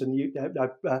efficient. And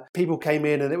people came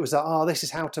in and it was this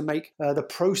is how to make the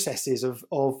processes of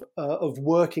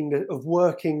working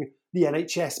the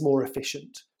NHS more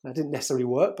efficient. That didn't necessarily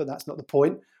work, but that's not the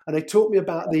point. And they taught me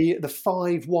about the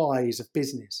 5 whys of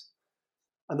business.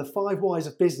 And the 5 whys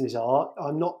of business are,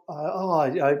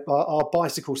 our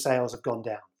bicycle sales have gone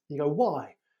down. You go,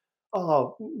 why?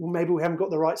 Maybe we haven't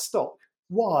got the right stock.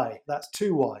 Why? That's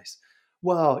 2 whys.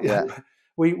 Well,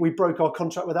 we broke our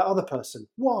contract with that other person.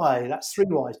 Why? That's 3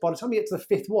 whys. By the time you get to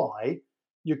the 5th why,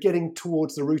 you're getting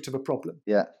towards the root of a problem.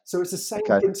 So it's the same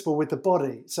principle with the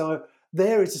body. So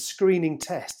there is a screening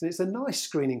test, and it's a nice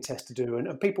screening test to do.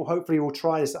 And people hopefully will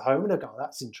try this at home and they'll go,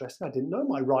 that's interesting. I didn't know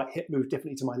my right hip moved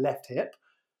differently to my left hip.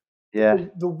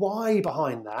 The why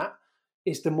behind that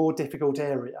is the more difficult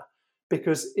area.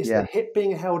 Because is the hip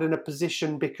being held in a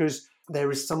position because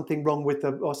there is something wrong with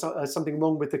something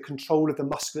wrong with the control of the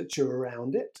musculature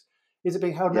around it? Is it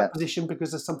being held in that position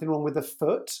because there's something wrong with the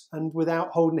foot, and without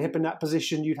holding the hip in that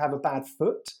position, you'd have a bad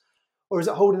foot? Or is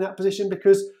it holding that position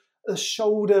because the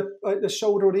shoulder or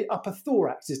the upper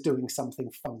thorax is doing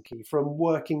something funky from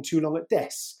working too long at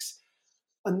desks?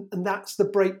 And that's the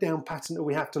breakdown pattern that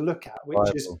we have to look at,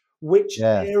 which is which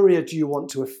area do you want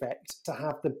to affect to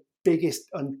have the biggest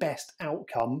and best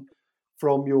outcome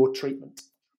from your treatment?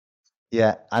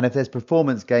 Yeah, and if there's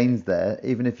performance gains there,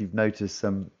 even if you've noticed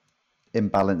some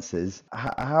imbalances,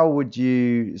 how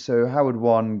would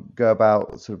one go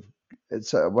about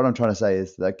so what I'm trying to say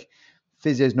is, like,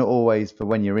 physio's not always for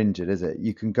when you're injured, is it?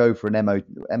 You can go for an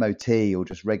MOT or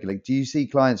just regularly. Do you see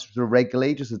clients sort of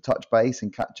regularly just to touch base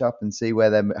and catch up and see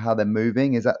how they're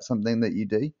moving? Is that something that you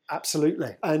do?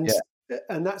 Absolutely.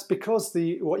 And that's because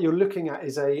what you're looking at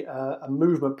is a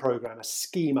movement program, a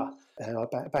schema.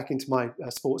 Back into my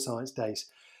sports science days,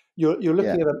 you're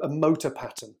looking at a motor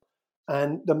pattern,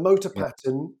 and the motor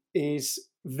pattern is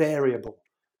variable.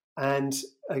 And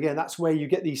again, that's where you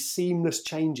get these seamless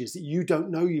changes that you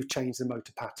don't know you've changed the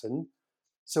motor pattern.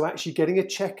 So actually getting a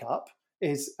checkup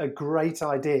is a great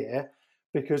idea,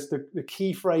 because the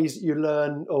key phrase you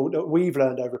learn, or that we've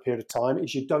learned over a period of time,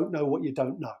 is you don't know what you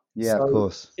don't know. Yeah, so of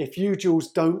course. If you,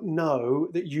 Jules, don't know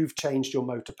that you've changed your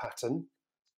motor pattern,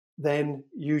 then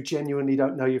you genuinely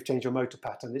don't know you've changed your motor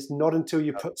pattern. It's not until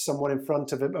you put someone in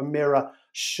front of a mirror,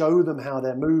 show them how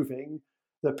they're moving,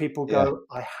 that people go,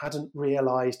 I hadn't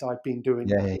realized I'd been doing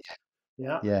that.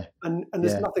 Yeah. And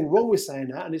there's nothing wrong with saying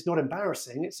that, and it's not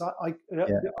embarrassing. It's I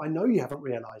know you haven't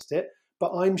realized it,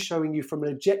 but I'm showing you from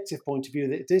an objective point of view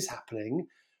that it is happening.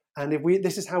 And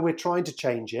this is how we're trying to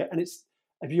change it. And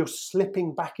if you're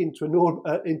slipping back into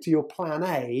into your plan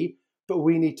A, but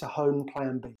we need to hone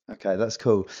plan B. Okay, that's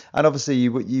cool. And obviously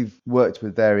you've worked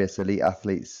with various elite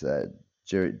athletes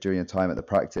during your time at the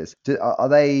practice.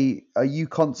 Are you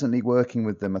constantly working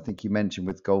with them? I think you mentioned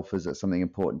with golfers that's something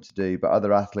important to do, but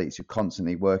other athletes, you're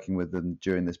constantly working with them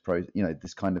during this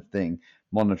this kind of thing,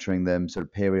 monitoring them sort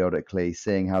of periodically,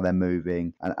 seeing how they're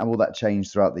moving, and will that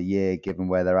change throughout the year given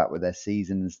where they're at with their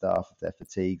season and stuff, if they're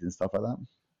fatigued and stuff like that?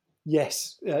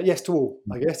 Yes, yes to all,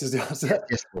 I guess, is the answer.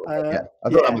 Yes to all. I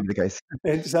thought that would be the case.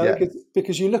 And so,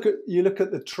 because you look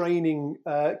at the training,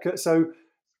 so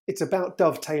it's about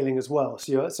dovetailing as well.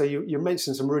 So you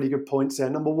mentioned some really good points there.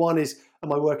 Number one is,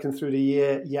 am I working through the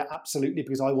year? Yeah, absolutely,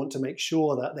 because I want to make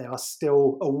sure that they are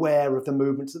still aware of the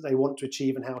movements that they want to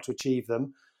achieve and how to achieve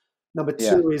them. Number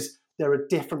two is, there are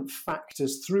different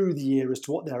factors through the year as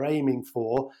to what they're aiming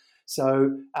for.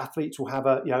 So athletes will have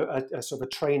a sort of a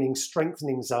training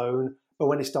strengthening zone, but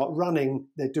when they start running,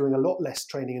 they're doing a lot less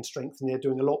training and strengthening. They're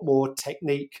doing a lot more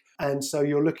technique. And so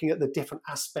you're looking at the different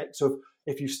aspects of,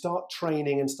 if you start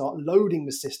training and start loading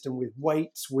the system with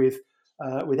weights, with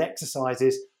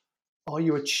exercises, are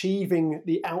you achieving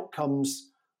the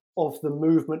outcomes of the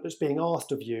movement that's being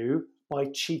asked of you by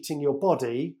cheating your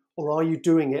body? Or are you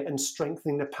doing it and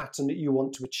strengthening the pattern that you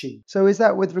want to achieve? So is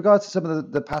that, with regards to some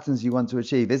of the patterns you want to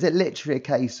achieve, is it literally a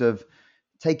case of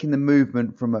taking the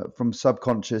movement from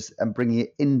subconscious and bringing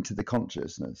it into the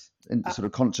consciousness, into sort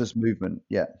of conscious movement?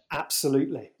 Yeah.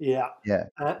 Absolutely. Yeah.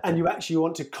 And you actually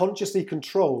want to consciously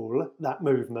control that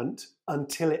movement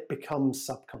until it becomes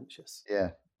subconscious. Yeah.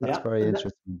 That's very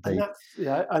interesting.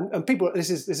 And people,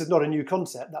 this is not a new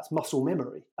concept. That's muscle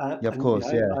memory. Of course.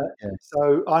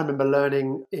 So I remember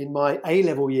learning in my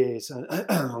A-level years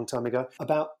a long time ago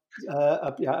about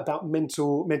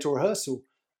mental rehearsal.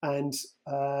 And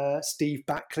Steve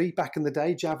Backley, back in the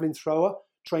day, javelin thrower,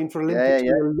 trained for Olympics,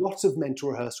 did a lot of mental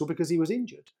rehearsal because he was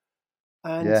injured.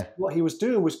 And what he was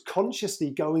doing was consciously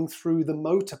going through the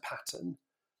motor pattern,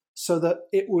 so that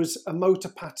it was a motor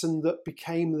pattern that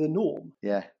became the norm.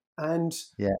 When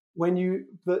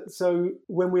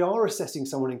we are assessing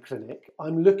someone in clinic,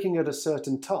 I'm looking at a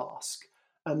certain task,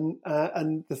 and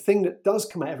the thing that does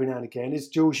come out every now and again is,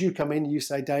 Jules, you come in, you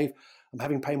say, Dave, I'm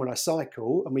having pain when I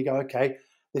cycle, and we go, okay,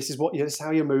 this is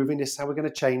how you're moving, this is how we're going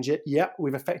to change it. Yeah,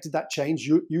 we've affected that change.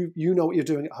 You know what you're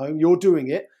doing at home. You're doing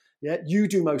it. Yeah, you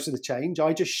do most of the change.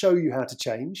 I just show you how to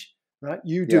change. Right,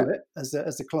 you do it as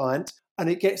the client. And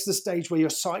it gets to the stage where you're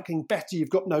cycling better, you've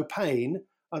got no pain,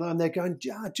 and I'm there going,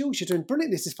 Jules, you're doing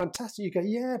brilliant. This is fantastic. You go,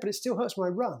 yeah, but it still hurts when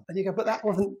I run. And you go, but that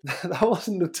wasn't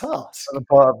the task.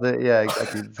 Part of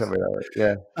exactly. Something like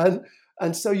that. Yeah.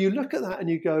 And so you look at that and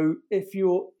you go, if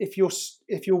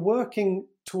you're working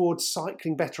towards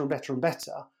cycling better and better and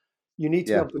better, you need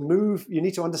to be able to move. You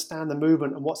need to understand the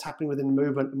movement and what's happening within the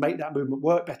movement and make that movement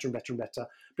work better and better and better.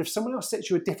 But if someone else sets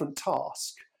you a different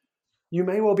task, you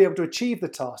may well be able to achieve the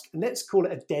task. And let's call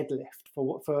it a deadlift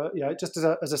for just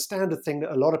as a standard thing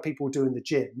that a lot of people do in the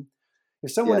gym.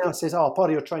 If someone else says, part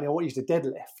of your training, I want you to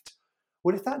deadlift.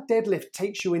 Well, if that deadlift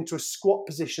takes you into a squat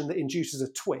position that induces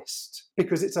a twist,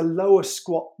 because it's a lower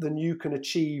squat than you can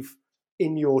achieve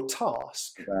in your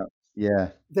task,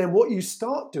 then what you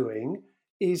start doing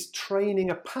is training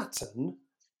a pattern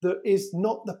that is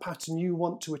not the pattern you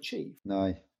want to achieve.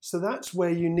 No. So that's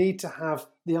where you need to have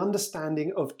the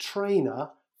understanding of trainer,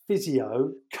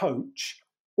 physio, coach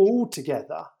all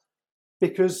together,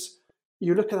 because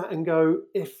you look at that and go,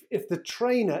 if the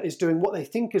trainer is doing what they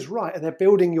think is right and they're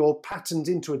building your patterns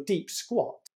into a deep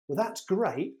squat, well, that's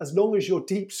great, as long as your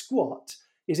deep squat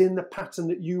is in the pattern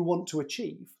that you want to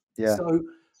achieve. Yeah. So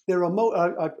there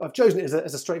are, I've chosen it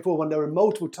as a straightforward one. There are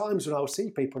multiple times when I'll see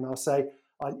people and I'll say,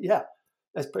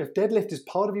 if deadlift is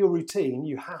part of your routine,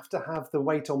 you have to have the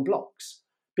weight on blocks,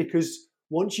 because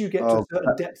once you get to a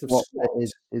certain depth of squat,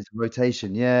 is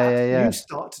rotation. You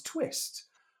start to twist.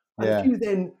 And if you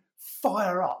then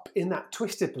fire up in that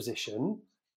twisted position,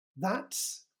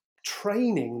 that's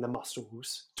training the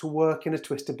muscles to work in a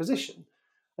twisted position.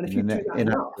 And if you do that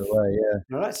enough,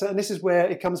 all right. So, and this is where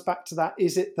it comes back to that: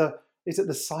 is it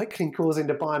the cycling causing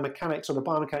the biomechanics, or the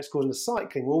biomechanics causing the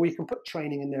cycling? Well, we can put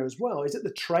training in there as well. Is it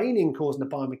the training causing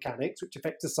the biomechanics, which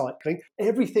affects the cycling?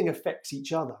 Everything affects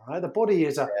each other, right? The body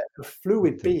is a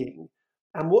fluid being,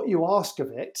 and what you ask of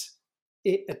it,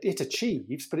 it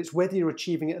achieves, but it's whether you're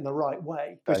achieving it in the right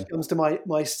way. Which comes to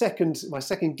my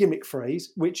second gimmick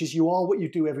phrase, which is, you are what you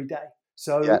do every day.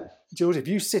 So, Jules, if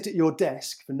you sit at your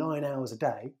desk for 9 hours a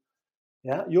day,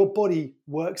 your body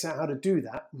works out how to do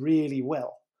that really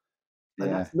well.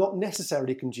 And that's not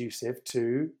necessarily conducive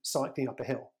to cycling up a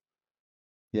hill.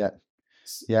 And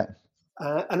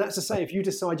that's to say, if you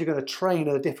decide you're going to train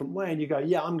in a different way and you go,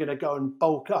 I'm going to go and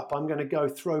bulk up, I'm going to go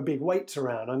throw big weights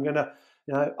around, I'm going to,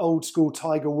 old school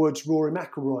Tiger Woods, Rory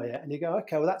McIlroy it, and you go,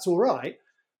 okay, well, that's all right.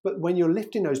 But when you're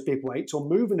lifting those big weights or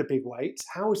moving the big weights,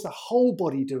 how is the whole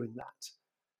body doing that?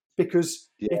 Because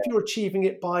if you're achieving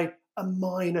it by a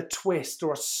minor twist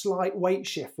or a slight weight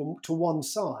shift to one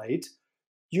side,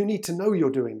 you need to know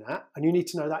you're doing that, and you need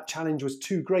to know that challenge was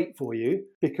too great for you,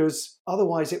 because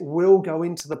otherwise it will go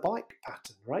into the bike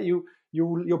pattern, right?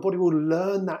 Your body will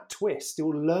learn that twist, it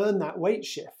will learn that weight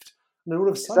shift. And then all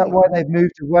of a sudden, is that why they've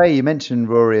moved away? You mentioned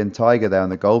Rory and Tiger there on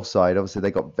the golf side. Obviously,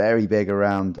 they got very big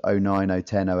around 09,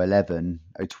 010, 011,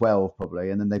 012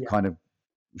 probably, and then they've kind of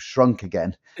shrunk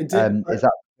again. Is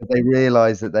that they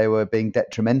realised that they were being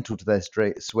detrimental to their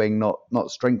swing, not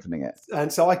strengthening it?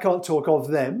 And so I can't talk of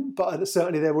them, but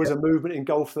certainly there was a movement in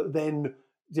golf that then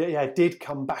did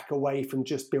come back away from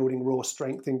just building raw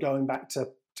strength and going back to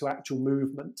actual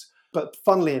movement. But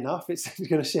funnily enough, it's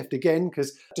going to shift again,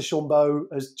 because DeChambeau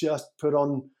has just put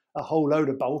on a whole load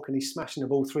of bulk and he's smashing the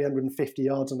ball 350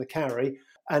 yards on the carry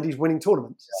and he's winning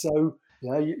tournaments. So,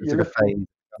 you're a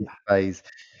phase.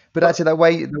 But actually,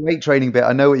 the weight training bit,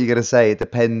 I know what you're going to say. It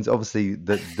depends. Obviously,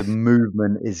 the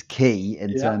movement is key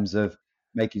in terms of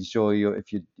making sure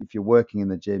if you're working in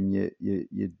the gym,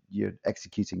 you're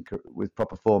executing with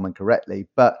proper form and correctly.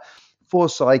 But for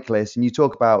cyclists, and you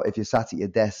talk about if you're sat at your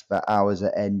desk for hours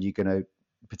at end, you're going to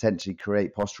potentially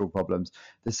create postural problems.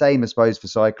 The same, I suppose, for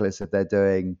cyclists if they're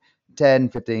doing 10,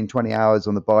 15, 20 hours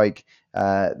on the bike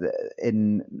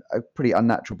in a pretty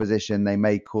unnatural position, they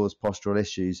may cause postural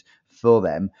issues for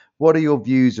them. What are your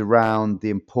views around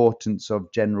the importance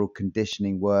of general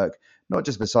conditioning work, not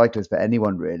just for cyclists, but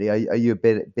anyone really? Are you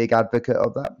a big advocate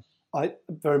of that? I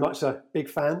very much so. Big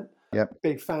fan.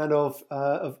 Big fan of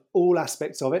all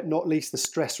aspects of it, not least the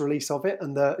stress release of it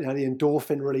and the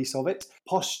endorphin release of it.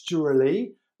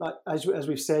 Posturally, like as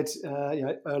we've said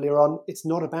earlier on, it's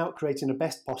not about creating the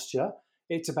best posture.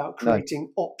 It's about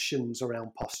creating options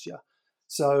around posture.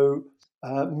 So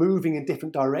moving in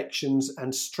different directions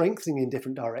and strengthening in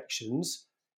different directions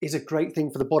is a great thing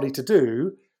for the body to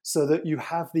do, so that you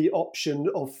have the option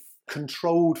of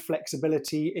controlled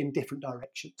flexibility in different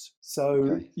directions.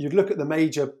 So you'd look at the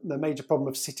major problem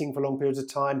of sitting for long periods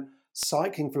of time,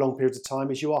 cycling for long periods of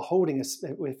time, is you are holding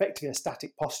effectively a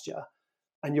static posture,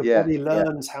 and your body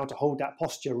learns how to hold that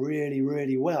posture really,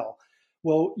 really well.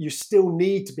 Well, you still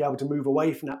need to be able to move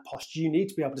away from that posture. You need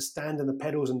to be able to stand in the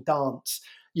pedals and dance.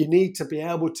 You need to be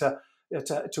able to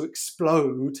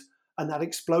explode, and that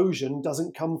explosion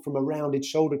doesn't come from a rounded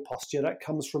shouldered posture. That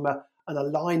comes from an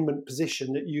alignment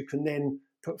position that you can then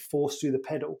put force through the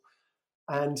pedal.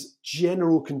 And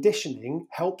general conditioning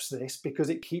helps this, because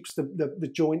it keeps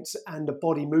the joints and the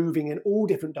body moving in all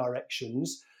different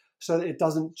directions, so that it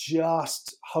doesn't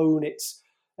just hone its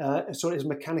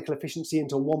mechanical efficiency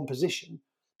into one position,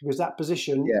 because that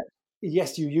position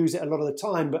yes, you use it a lot of the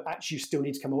time, but actually you still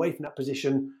need to come away from that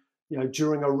position,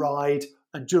 during a ride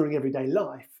and during everyday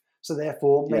life. So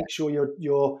therefore, make sure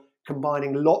you're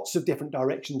combining lots of different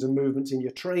directions and movements in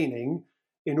your training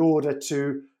in order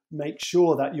to make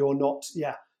sure that you're not,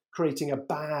 creating a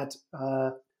bad,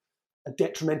 a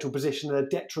detrimental position, a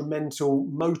detrimental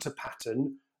motor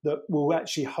pattern that will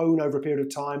actually hone over a period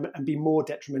of time and be more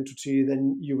detrimental to you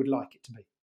than you would like it to be.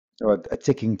 Or a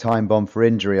ticking time bomb for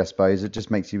injury, I suppose. It just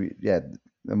makes you,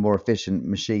 a more efficient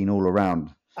machine all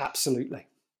around. Absolutely.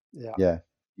 Yeah. Yeah.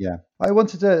 Yeah. I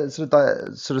wanted to sort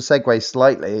of segue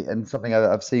slightly, and something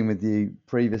I've seen with you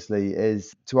previously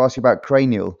is to ask you about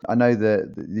cranial. I know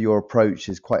that your approach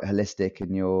is quite holistic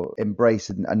and you're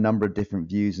embracing a number of different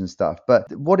views and stuff.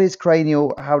 But what is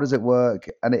cranial? How does it work?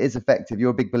 And it is effective.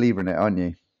 You're a big believer in it, aren't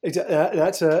you?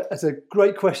 That's a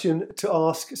great question to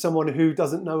ask someone who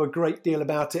doesn't know a great deal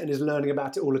about it and is learning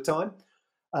about it all the time.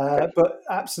 But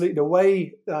absolutely, the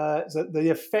way the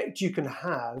effect you can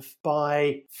have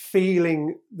by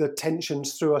feeling the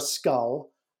tensions through a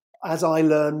skull, as I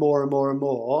learn more and more and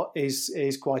more,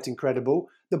 is quite incredible.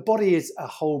 The body is a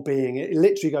whole being. It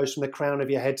literally goes from the crown of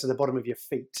your head to the bottom of your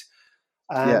feet.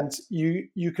 And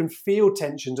you can feel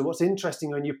tensions. And what's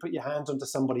interesting when you put your hands onto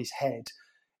somebody's head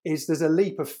is there's a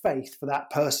leap of faith for that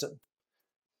person,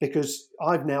 because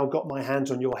I've now got my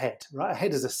hands on your head, right? A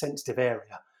head is a sensitive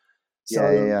area.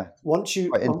 So once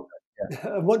you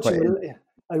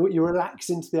relax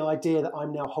into the idea that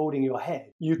I'm now holding your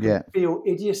head, you can feel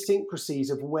idiosyncrasies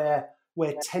of where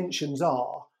tensions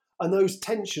are. And those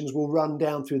tensions will run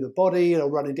down through the body,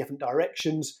 they'll run in different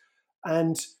directions.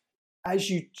 And as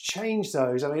you change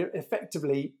those, I mean,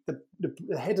 effectively, the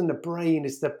head and the brain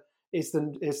is the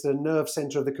nerve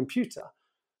center of the computer.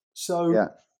 So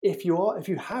if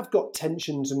you have got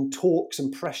tensions and torques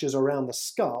and pressures around the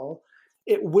skull,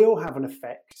 it will have an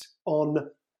effect on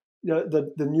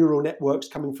the neural networks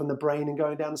coming from the brain and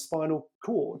going down the spinal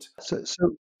cord.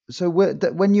 So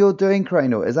when you're doing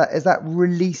cranial, is that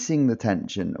releasing the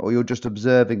tension, or you're just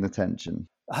observing the tension?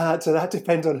 So that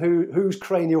depends on whose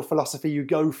cranial philosophy you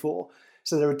go for.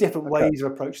 So there are different ways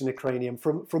of approaching the cranium.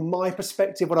 From my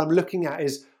perspective, what I'm looking at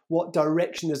is what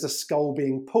direction is the skull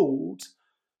being pulled,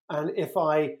 and if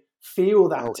I feel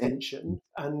that tension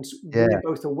and we're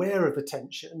both aware of the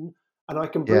tension, and I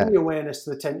can bring the awareness to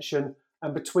the tension,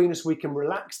 and between us we can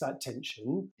relax that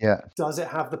tension. Does it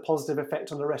have the positive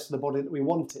effect on the rest of the body that we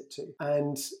want it to?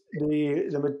 And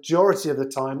the majority of the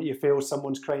time that you feel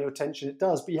someone's cranial tension, it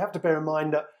does. But you have to bear in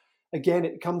mind that, again,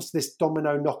 it comes to this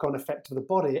domino knock-on effect of the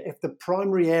body. If the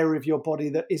primary area of your body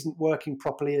that isn't working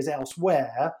properly is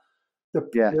elsewhere,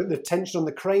 the tension on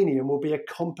the cranium will be a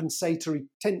compensatory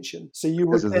tension. So you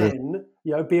would then,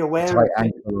 be aware of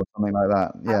ankle or something like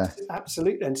that. Yeah,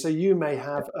 absolutely. And so you may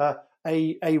have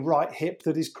a right hip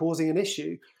that is causing an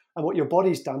issue, and what your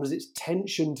body's done is it's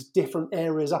tensioned different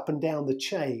areas up and down the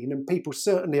chain. And people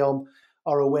certainly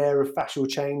are aware of fascial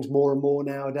chains more and more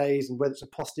nowadays, and whether it's a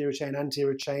posterior chain,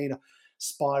 anterior chain,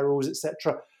 spirals,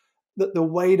 etc. That the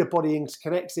way the body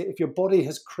interconnects it, if your body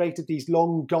has created these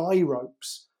long guy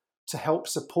ropes to help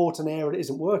support an area that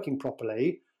isn't working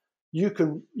properly, you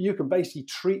can basically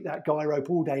treat that guy rope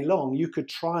all day long. You could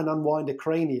try and unwind a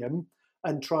cranium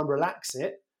and try and relax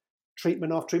it,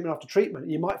 treatment after treatment after treatment.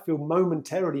 You might feel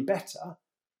momentarily better,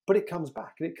 but it comes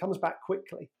back, and it comes back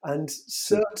quickly. And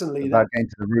certainly about getting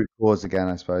to the root cause again,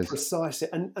 I suppose. Precisely.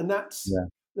 And that's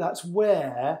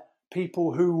where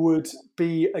people who would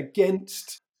be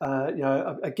against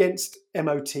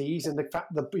MOTs and the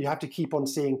fact that you have to keep on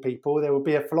seeing people, there will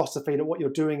be a philosophy that what you're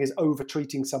doing is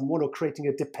over-treating someone or creating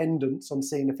a dependence on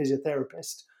seeing a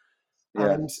physiotherapist.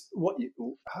 And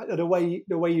the way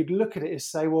you'd look at it is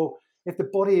say, well, if the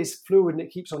body is fluid and it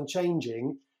keeps on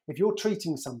changing, if you're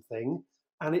treating something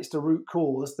and it's the root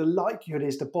cause, the likelihood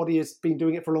is the body has been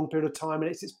doing it for a long period of time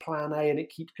and it's its plan A and it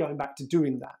keeps going back to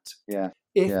doing that.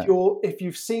 If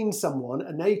you've seen someone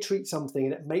and they treat something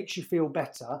and it makes you feel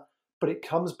better, but it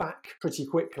comes back pretty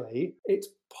quickly, it's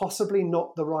possibly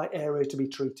not the right area to be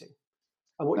treating.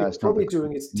 And what you're probably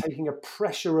doing is taking a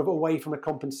pressure away from a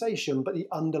compensation, but the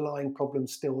underlying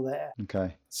problem's still there.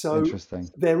 Okay. So interesting.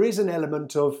 There is an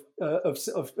element of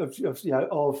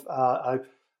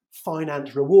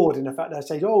finance reward in the fact that I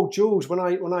say, oh, Jules, when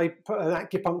I put an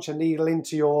acupuncture needle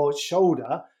into your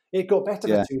shoulder, it got better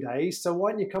for 2 days. So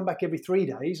why don't you come back every 3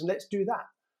 days and let's do that?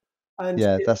 And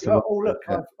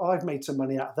I've made some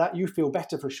money out of that. You feel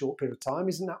better for a short period of time.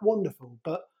 Isn't that wonderful?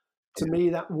 But to me,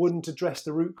 that wouldn't address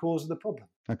the root cause of the problem.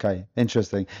 Okay,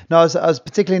 interesting. No, I was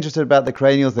particularly interested about the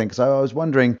cranial thing because I was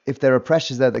wondering if there are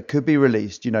pressures there that could be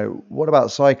released. What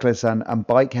about cyclists and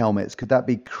bike helmets? Could that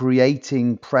be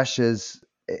creating pressures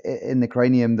in the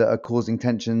cranium that are causing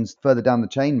tensions further down the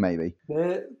chain, maybe?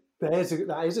 That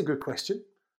is a good question.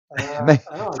 Something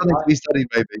to be studied,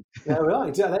 maybe. Yeah,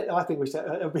 right. I think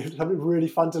it'll be something really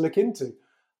fun to look into.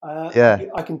 Yeah.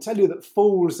 I can tell you that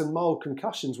falls and mild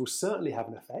concussions will certainly have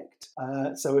an effect.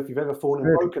 So if you've ever fallen and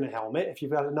Really? broken a helmet, if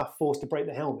you've had enough force to break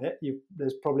the helmet,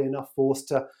 there's probably enough force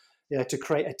to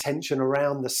create a tension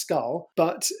around the skull.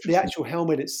 But the actual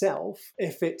helmet itself,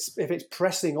 if it's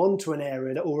pressing onto an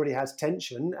area that already has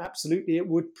tension, absolutely it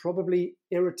would probably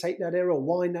irritate that area or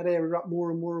wind that area up more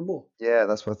and more and more. Yeah,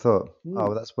 that's what I thought. Oh,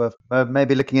 well, that's worth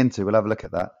maybe looking into. We'll have a look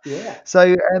at that. Yeah.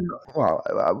 So,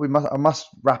 I must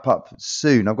wrap up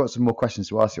soon. I've got some more questions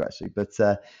to ask you, actually. But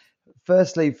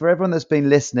firstly, for everyone that's been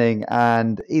listening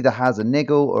and either has a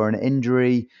niggle or an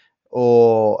injury,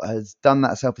 or has done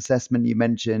that self-assessment you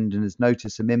mentioned and has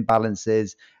noticed some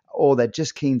imbalances, or they're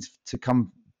just keen to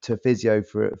come to physio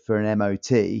for an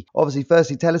MOT. Obviously,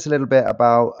 firstly, tell us a little bit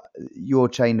about your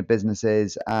chain of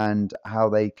businesses and how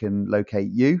they can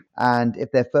locate you. And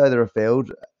if they're further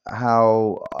afield,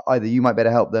 how either you might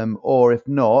better help them, or if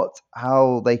not,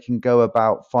 how they can go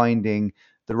about finding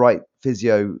the right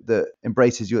physio that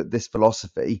embraces this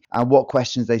philosophy, and what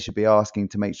questions they should be asking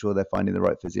to make sure they're finding the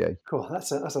right physio. Cool.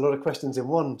 That's a lot of questions in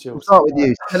one, We'll Jules. start with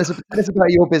you. Tell us about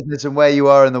your business and where you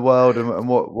are in the world and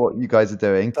what you guys are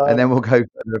doing, and then we'll go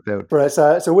further afield. Right,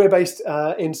 so we're based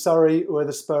in Surrey. We're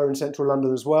the Spur in central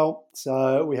London as well.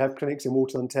 So we have clinics in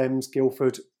Waterton-on-Thames,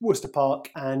 Guildford, Worcester Park,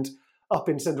 and up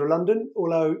in central London,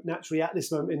 although naturally at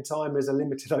this moment in time there's a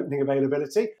limited opening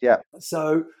availability. Yeah.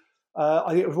 So I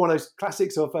think it was one of those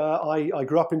classics of I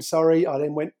grew up in Surrey. I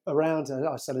then went around.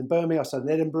 I studied in Birmingham. I studied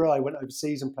in Edinburgh. I went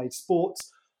overseas and played sports.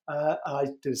 I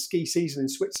did a ski season in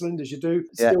Switzerland, as you do.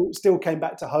 Still came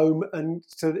back to home and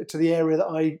to the area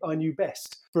that I knew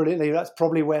best. Brilliantly, that's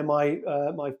probably where my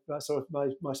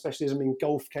specialism in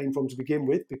golf came from to begin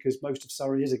with, because most of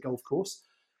Surrey is a golf course.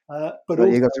 But also,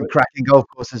 you've got some cracking golf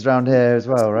courses around here as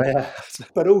well, right? Yeah,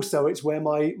 but also it's where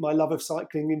my love of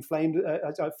cycling flared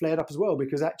up as well,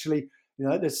 because actually,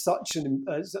 there's such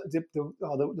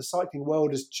the cycling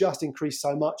world has just increased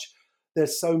so much.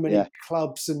 There's so many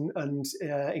clubs and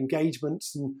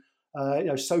engagements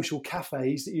and social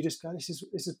cafes that you just go, this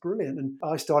is brilliant. And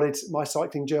I started my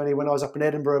cycling journey when I was up in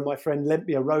Edinburgh, and my friend lent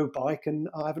me a road bike, and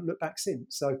I haven't looked back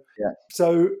since. So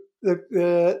so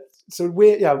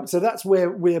that's where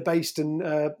we're based, and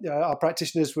our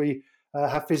practitioners, we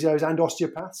have physios and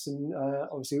osteopaths, and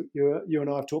obviously you and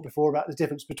I have talked before about the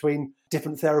difference between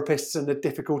different therapists, and the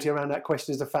difficulty around that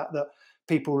question is the fact that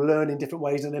people learn in different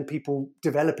ways and then people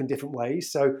develop in different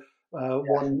ways. So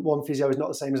one physio is not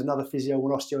the same as another physio,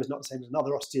 one osteo is not the same as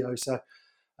another osteo. So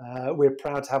we're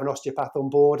proud to have an osteopath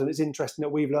on board, and it's interesting that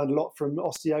we've learned a lot from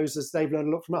osteos as they've learned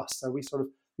a lot from us. So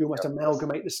we almost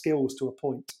amalgamate the skills to a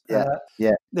point.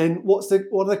 Then what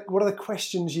are the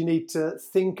questions you need to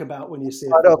think about when you see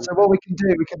it? So what we can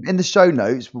do, in the show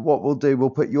notes, what we'll do, we'll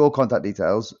put your contact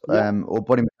details or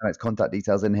Body Mechanics contact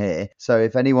details in here. So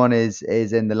if anyone is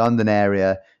in the London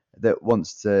area that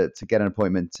wants to get an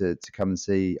appointment to come and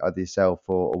see either yourself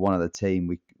or one of the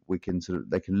team, they can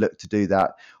look to do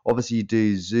that. Obviously, you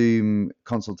do Zoom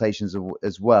consultations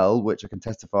as well, which I can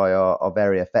testify are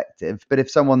very effective. But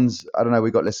if someone's, I don't know,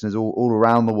 we've got listeners all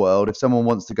around the world. If someone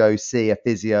wants to go see a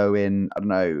physio in, I don't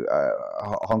know,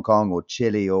 Hong Kong or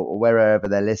Chile or wherever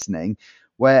they're listening,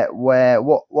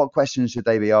 what questions should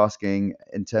they be asking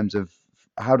in terms of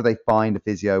how do they find a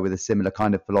physio with a similar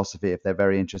kind of philosophy if they're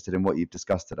very interested in what you've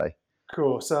discussed today?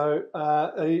 Cool. So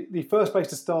the first place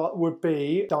to start would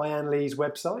be Diane Lee's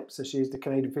website. So she's the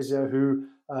Canadian physio who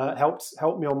helped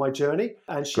me on my journey,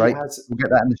 and we'll get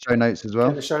that in the show notes as well.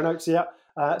 In the show notes, yeah.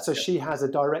 So she has a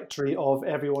directory of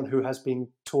everyone who has been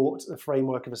taught the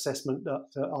framework of assessment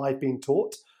that I've been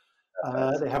taught.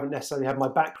 They haven't necessarily had my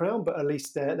background, but at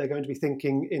least they're going to be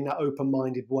thinking in that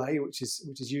open-minded way, which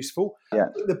is useful. Yeah.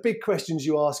 The big questions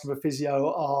you ask of a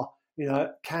physio are,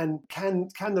 can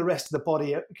the rest of the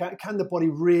body, can the body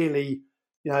really,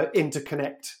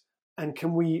 interconnect, and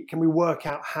can we work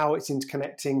out how it's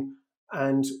interconnecting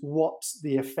and what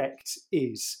the effect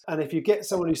is? And if you get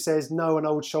someone who says no, an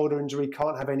old shoulder injury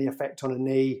can't have any effect on a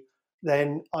knee,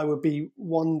 then I would be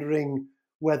wondering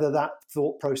whether that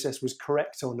thought process was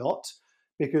correct or not,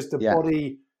 because the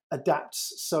body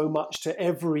adapts so much to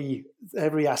every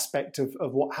aspect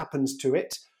of what happens to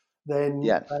it. Then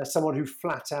someone who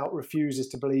flat out refuses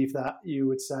to believe that, you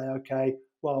would say, okay,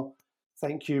 well,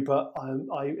 thank you, but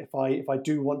if I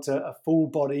do want a full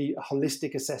body, a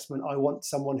holistic assessment, I want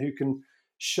someone who can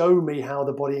show me how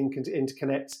the body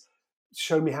interconnects,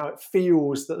 show me how it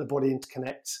feels that the body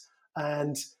interconnects,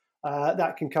 and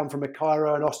that can come from a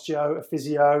chiro, an osteo, a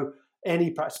physio,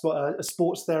 any practice, a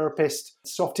sports therapist,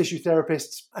 soft tissue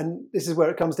therapists. And this is where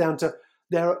it comes down to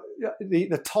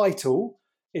the title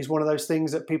is one of those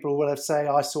things that people will say,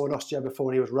 I saw an osteo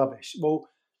before and he was rubbish. Well,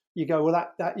 you go, well,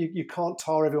 that you can't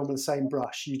tar everyone with the same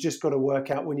brush. You just got to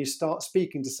work out when you start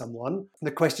speaking to someone,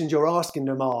 the questions you're asking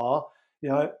them are,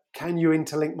 can you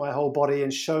interlink my whole body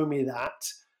and show me that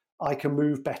I can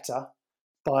move better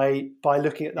by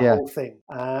looking at the whole thing.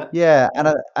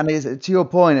 And it's, to your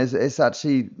point, it's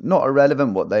actually not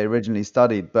irrelevant what they originally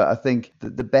studied, but I think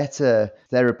that the better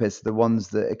therapists, the ones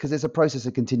that, because it's a process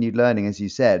of continued learning, as you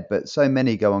said, but so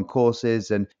many go on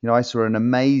courses. And I saw an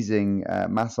amazing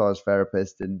massage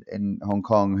therapist in Hong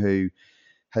Kong who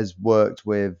has worked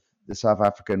with the South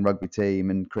African rugby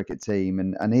team and cricket team,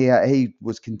 and he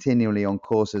was continually on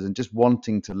courses and just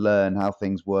wanting to learn how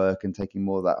things work and taking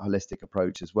more of that holistic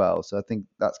approach as well. So I think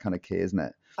that's kind of key, isn't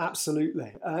it?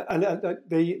 Absolutely. And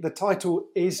the title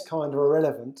is kind of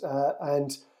irrelevant,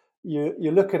 and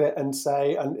you look at it and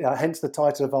say, and hence the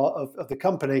title of the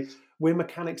company, we're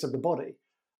mechanics of the body.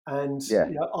 And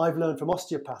I've learned from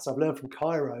osteopaths, I've learned from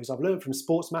chiros, I've learned from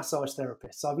sports massage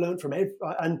therapists, I've learned from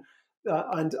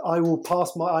and I will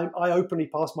I openly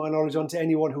pass my knowledge on to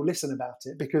anyone who'll listen about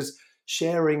it, because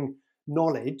sharing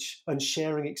knowledge and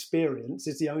sharing experience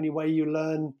is the only way you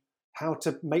learn how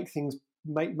to make things,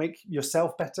 make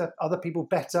yourself better, other people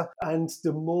better. And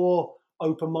the more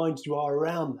open-minded you are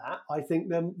around that, I think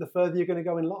then the further you're going to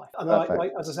go in life. And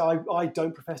as I say, I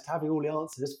don't profess to having all the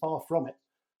answers, far from it.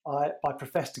 I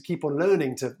profess to keep on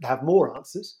learning to have more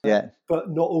answers, but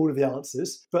not all of the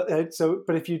answers. But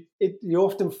if you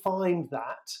often find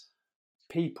that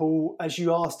people, as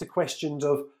you ask the questions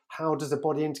of how does the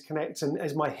body interconnect, and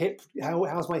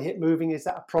how's my hip moving? Is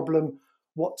that a problem?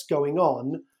 What's going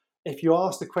on? If you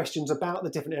ask the questions about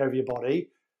the different area of your body,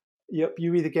 you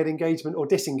either get engagement or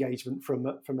disengagement from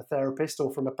a therapist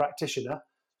or from a practitioner.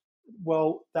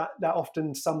 Well, that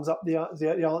often sums up the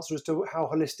answer as to how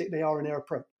holistic they are in their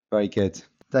approach. Very good.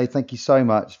 Dave, thank you so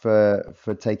much for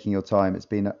taking your time. It's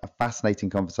been a fascinating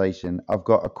conversation. I've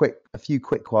got a few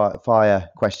quick fire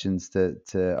questions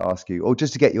to ask you, or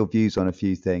just to get your views on a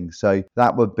few things. So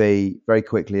that would be, very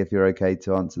quickly, if you're okay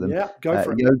to answer them. Yeah, go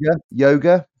for it.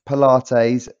 Yoga,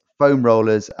 Pilates, foam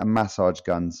rollers, and massage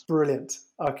guns. Brilliant.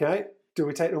 Okay. Do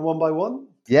we take them one by one?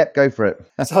 Yep, go for it.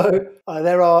 So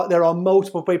there are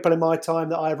multiple people in my time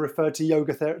that I have referred to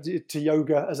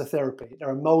yoga as a therapy. There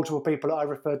are multiple people that I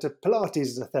referred to Pilates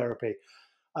as a therapy.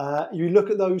 You look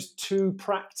at those two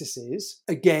practices,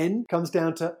 again, comes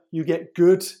down to you get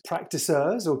good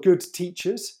practicers or good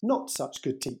teachers, not such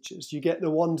good teachers. You get the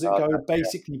ones that go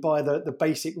basically by the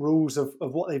basic rules of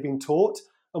what they've been taught,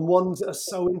 and ones that are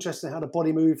so interested in how the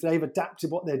body moves, they've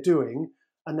adapted what they're doing,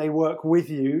 and they work with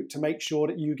you to make sure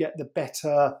that you get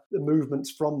the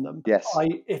movements from them. Yes. I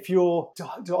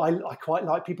quite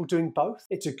like people doing both.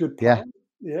 It's a good plan.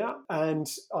 Yeah. And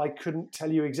I couldn't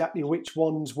tell you exactly which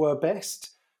ones were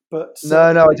best. But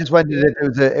no, I just wondered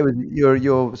if it was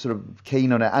you're sort of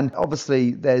keen on it. And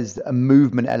obviously there's a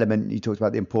movement element. You talked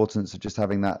about the importance of just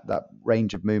having that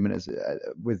range of movement as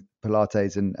with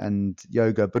Pilates and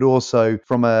yoga, but also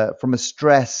from a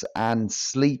stress and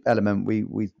sleep element,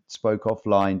 we spoke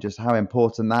offline just how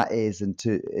important that is, and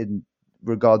in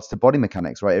regards to body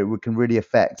mechanics, right? It can really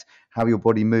affect how your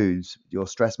body moves, your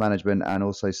stress management, and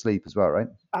also sleep as well, right?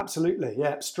 Absolutely,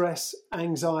 yeah. Stress,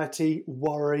 anxiety,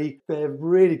 worry, they're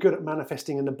really good at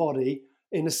manifesting in the body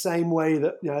in the same way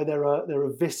that there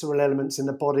are visceral elements in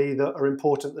the body that are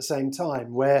important at the same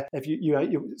time, where if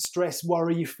you stress,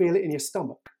 worry, you feel it in your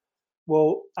stomach.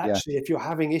 Well, actually, if you're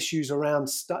having issues around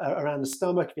the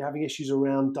stomach, if you're having issues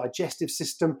around digestive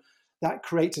system, that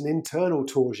creates an internal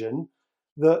torsion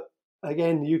that,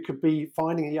 again, you could be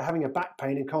finding that you're having a back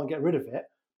pain and can't get rid of it,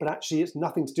 but actually it's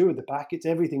nothing to do with the back. It's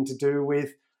everything to do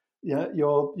with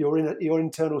your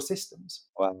internal systems.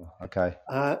 Wow. Okay.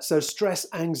 So stress,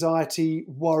 anxiety,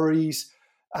 worries,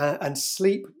 and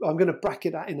sleep. I'm going to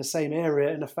bracket that in the same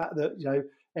area, in the fact that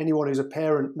anyone who's a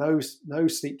parent knows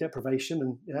sleep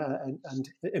deprivation and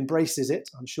embraces it,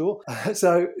 I'm sure.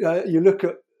 So you look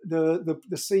at the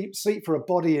sleep for a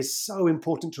body is so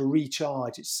important to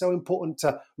recharge. It's so important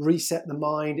to reset the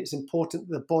mind. It's important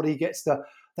that the body gets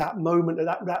that moment of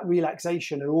that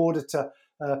relaxation in order to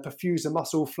perfuse the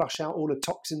muscle, flush out all the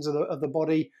toxins of the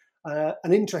body.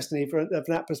 And interestingly, from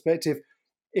that perspective,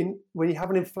 when you have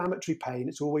an inflammatory pain,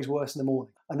 it's always worse in the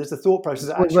morning. And there's the thought process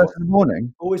that always worse in the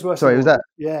morning. Always worse. Sorry, was that?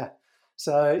 Yeah.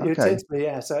 So it tends to be,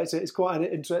 So it's quite an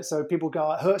interest. So people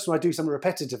go, it hurts when I do something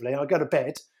repetitively. I go to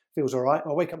bed, feels all right.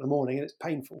 I wake up in the morning and it's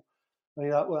painful. And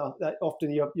you're like, well,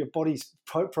 often your body's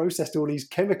processed all these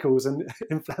chemicals and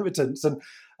inflammatories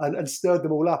and stirred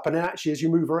them all up. And then actually, as you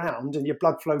move around and your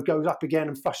blood flow goes up again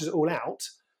and flushes it all out,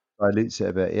 Dilutes it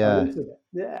a bit, yeah. dilutes it.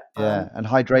 Yeah. Yeah, and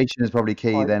hydration is probably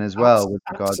key then as well with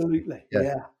regards. Absolutely,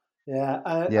 Yeah,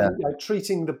 and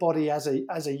treating the body as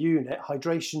a unit,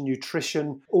 hydration,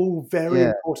 nutrition, all very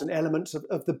important elements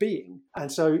of the being.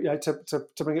 And so,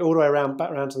 to bring it all the way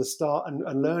back around to the start,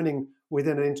 and learning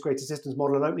within an integrated systems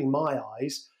model and opening my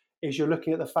eyes, is you're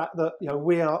looking at the fact that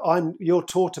you're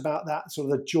taught about that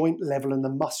sort of the joint level and the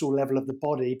muscle level of the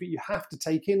body, but you have to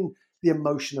take in the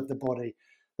emotion of the body.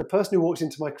 The person who walks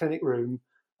into my clinic room,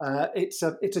 it's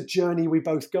a journey we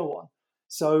both go on.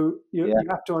 So you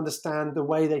have to understand the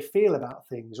way they feel about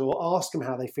things, or ask them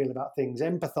how they feel about things,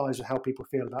 empathize with how people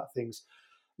feel about things.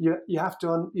 You have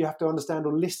to understand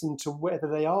or listen to whether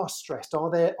they are stressed. Are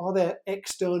there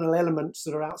external elements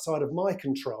that are outside of my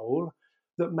control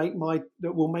that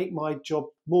will make my job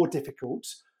more difficult,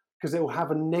 because it will have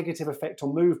a negative effect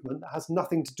on movement that has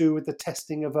nothing to do with the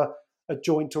testing of a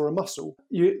joint or a muscle.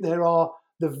 There are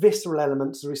the visceral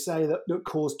elements, as we say, that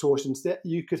cause torsions. That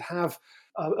you could have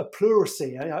a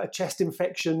pleurisy, a chest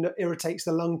infection that irritates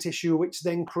the lung tissue, which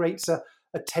then creates a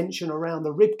tension around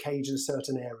the rib cage in a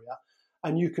certain area.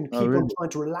 And you can keep on trying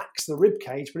to relax the rib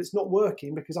cage, but it's not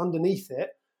working because underneath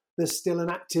it, there's still an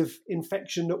active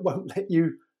infection that won't let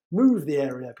you move the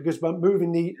area, because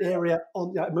moving the area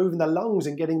moving the lungs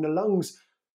and getting the lungs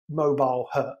mobile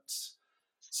hurts.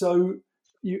 So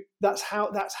that's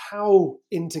how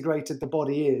integrated the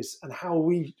body is, and how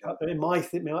we, in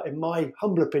my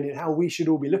humble opinion, how we should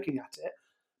all be looking at it,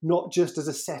 not just as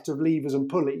a set of levers and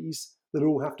pulleys that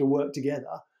all have to work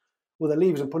together. Well, the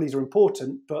levers and pulleys are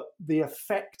important, but the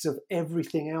effect of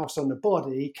everything else on the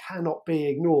body cannot be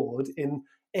ignored in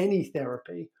any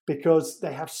therapy, because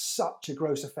they have such a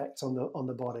gross effect on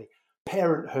the body.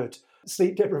 Parenthood,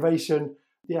 sleep deprivation,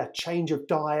 change of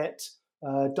diet,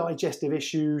 digestive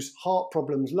issues, heart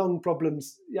problems, lung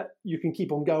problems. Yeah, you can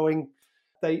keep on going.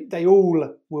 They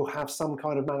all will have some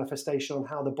kind of manifestation on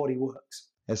how the body works.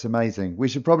 It's amazing. We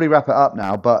should probably wrap it up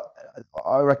now, but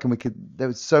I reckon there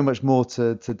was so much more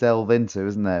to delve into,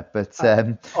 isn't there? But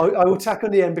I will tack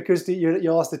on the end, because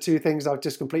you asked the two things. I've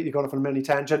just completely gone off on a mini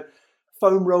tangent.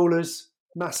 Foam rollers,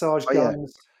 massage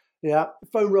guns.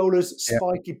 Foam rollers,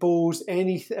 spiky balls,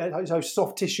 so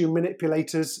soft tissue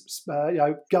manipulators,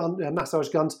 massage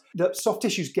guns. The soft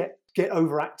tissues get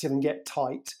overactive and get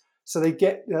tight. So they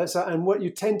get and what you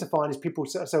tend to find is people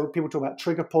talk about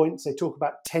trigger points. They talk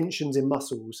about tensions in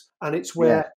muscles, and it's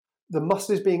where the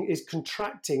muscle is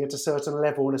contracting at a certain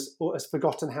level and has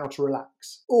forgotten how to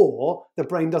relax, or the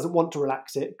brain doesn't want to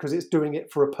relax it because it's doing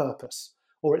it for a purpose,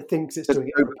 or it thinks it's doing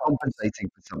it. Compensating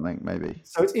for something, maybe.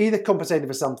 So it's either compensating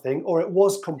for something, or it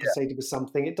was compensating for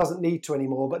something. It doesn't need to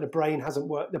anymore, but the brain hasn't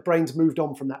worked. The brain's moved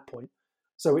on from that point.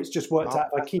 So it's just worked out.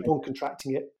 If I keep on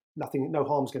contracting it, no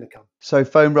harm's going to come. So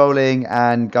foam rolling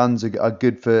and guns are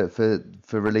good for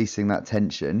releasing that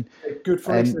tension. They're good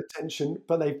for releasing the tension,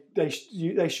 but they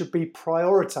should be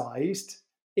prioritized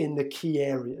in the key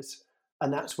areas.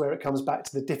 And that's where it comes back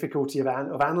to the difficulty of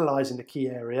analysing the key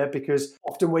area, because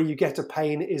often where you get a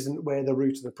pain isn't where the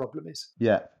root of the problem is.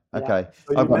 Yeah. Okay.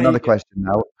 So I've got another question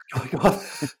now.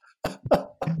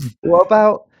 What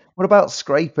about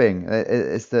scraping?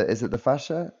 Is it the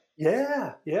fascia?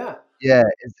 Yeah. Yeah.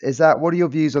 Is that? What are your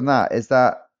views on that? Is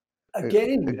that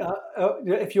again?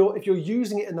 If you're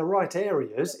using it in the right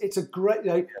areas, it's a great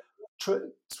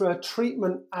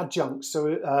treatment adjunct.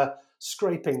 So.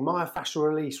 Scraping, myofascial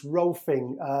release,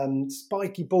 rolfing,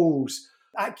 spiky balls,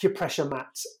 acupressure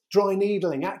mats, dry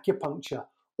needling, acupuncture.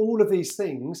 All of these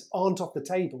things aren't off the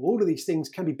table. All of these things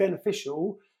can be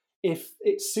beneficial if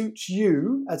it suits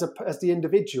you as the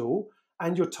individual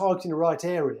and you're targeting the right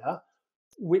area.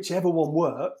 Whichever one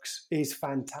works is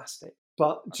fantastic.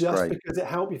 But just because it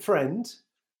helped your friend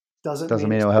doesn't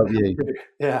mean it'll help you.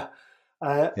 Yeah.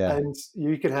 And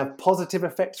you can have positive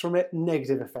effects from it,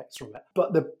 negative effects from it.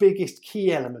 But the biggest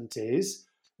key element is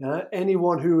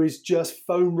anyone who is just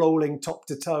foam rolling top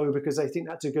to toe because they think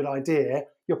that's a good idea,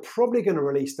 you're probably going to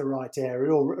release the right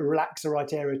area or relax the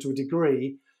right area to a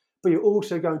degree, but you're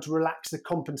also going to relax the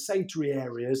compensatory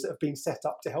areas that have been set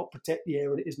up to help protect the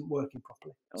area that isn't working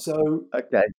properly. So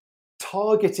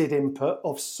targeted input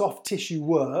of soft tissue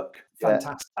work,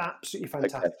 fantastic, absolutely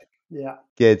fantastic. Okay. Yeah.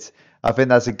 Good. I think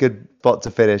that's a good spot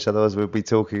to finish. Otherwise, we'll be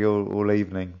talking all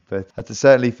evening. But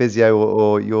certainly, physio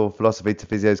or your philosophy to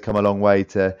physio has come a long way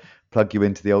to plug you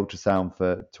into the ultrasound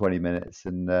for 20 minutes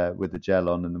and with the gel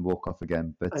on and then walk off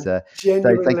again. But Dave,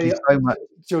 thank you so much.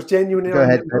 Genuinely, I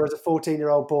remember as a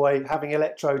 14-year-old boy having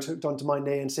electrodes hooked onto my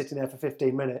knee and sitting there for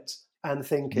 15 minutes. and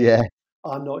thinking,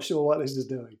 I'm not sure what this is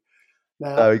doing.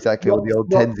 Now, exactly, or the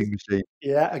old tensing machine.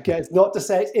 Yeah, again, it's not to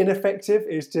say it's ineffective.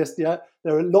 It's just, there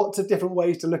are lots of different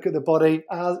ways to look at the body.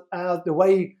 The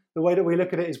way that we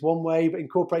look at it is one way, but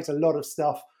incorporates a lot of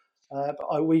stuff. But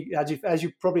as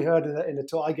you've probably heard in the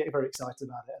talk, I get very excited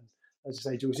about it. And as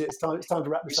you say, George, it's time to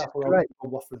wrap this up. Or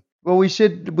waffling. Well,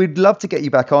 we'd love to get you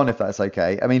back on if that's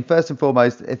okay. I mean, first and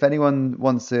foremost, if anyone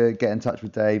wants to get in touch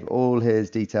with Dave, all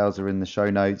his details are in the show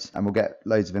notes, and we'll get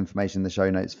loads of information in the show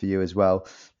notes for you as well.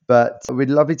 But we'd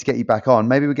lovely to get you back on.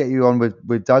 Maybe we'll get you on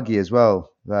with Dougie as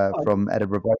well from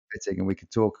Edinburgh Bike Fitting, and we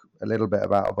could talk a little bit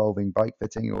about evolving bike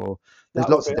fitting, or there's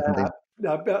lots of different things.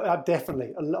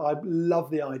 Definitely. I love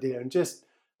the idea, and just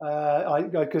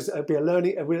because it'd be a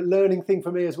learning thing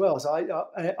for me as well. So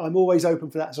I'm always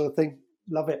open for that sort of thing.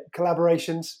 Love it.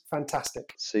 Collaborations,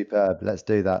 fantastic. Superb. Let's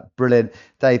do that. Brilliant.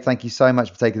 Dave, thank you so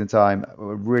much for taking the time.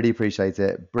 We really appreciate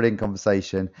it. Brilliant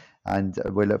conversation. And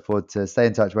we look forward to stay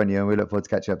in touch with you, and we look forward to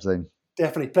catching up soon.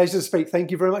 Definitely. Pleasure to speak. Thank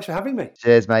you very much for having me.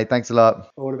 Cheers, mate. Thanks a lot.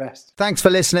 All the best. Thanks for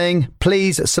listening.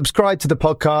 Please subscribe to the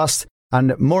podcast.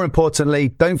 And more importantly,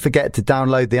 don't forget to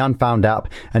download the Unfound app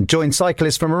and join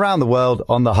cyclists from around the world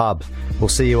on the Hub. We'll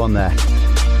see you on there.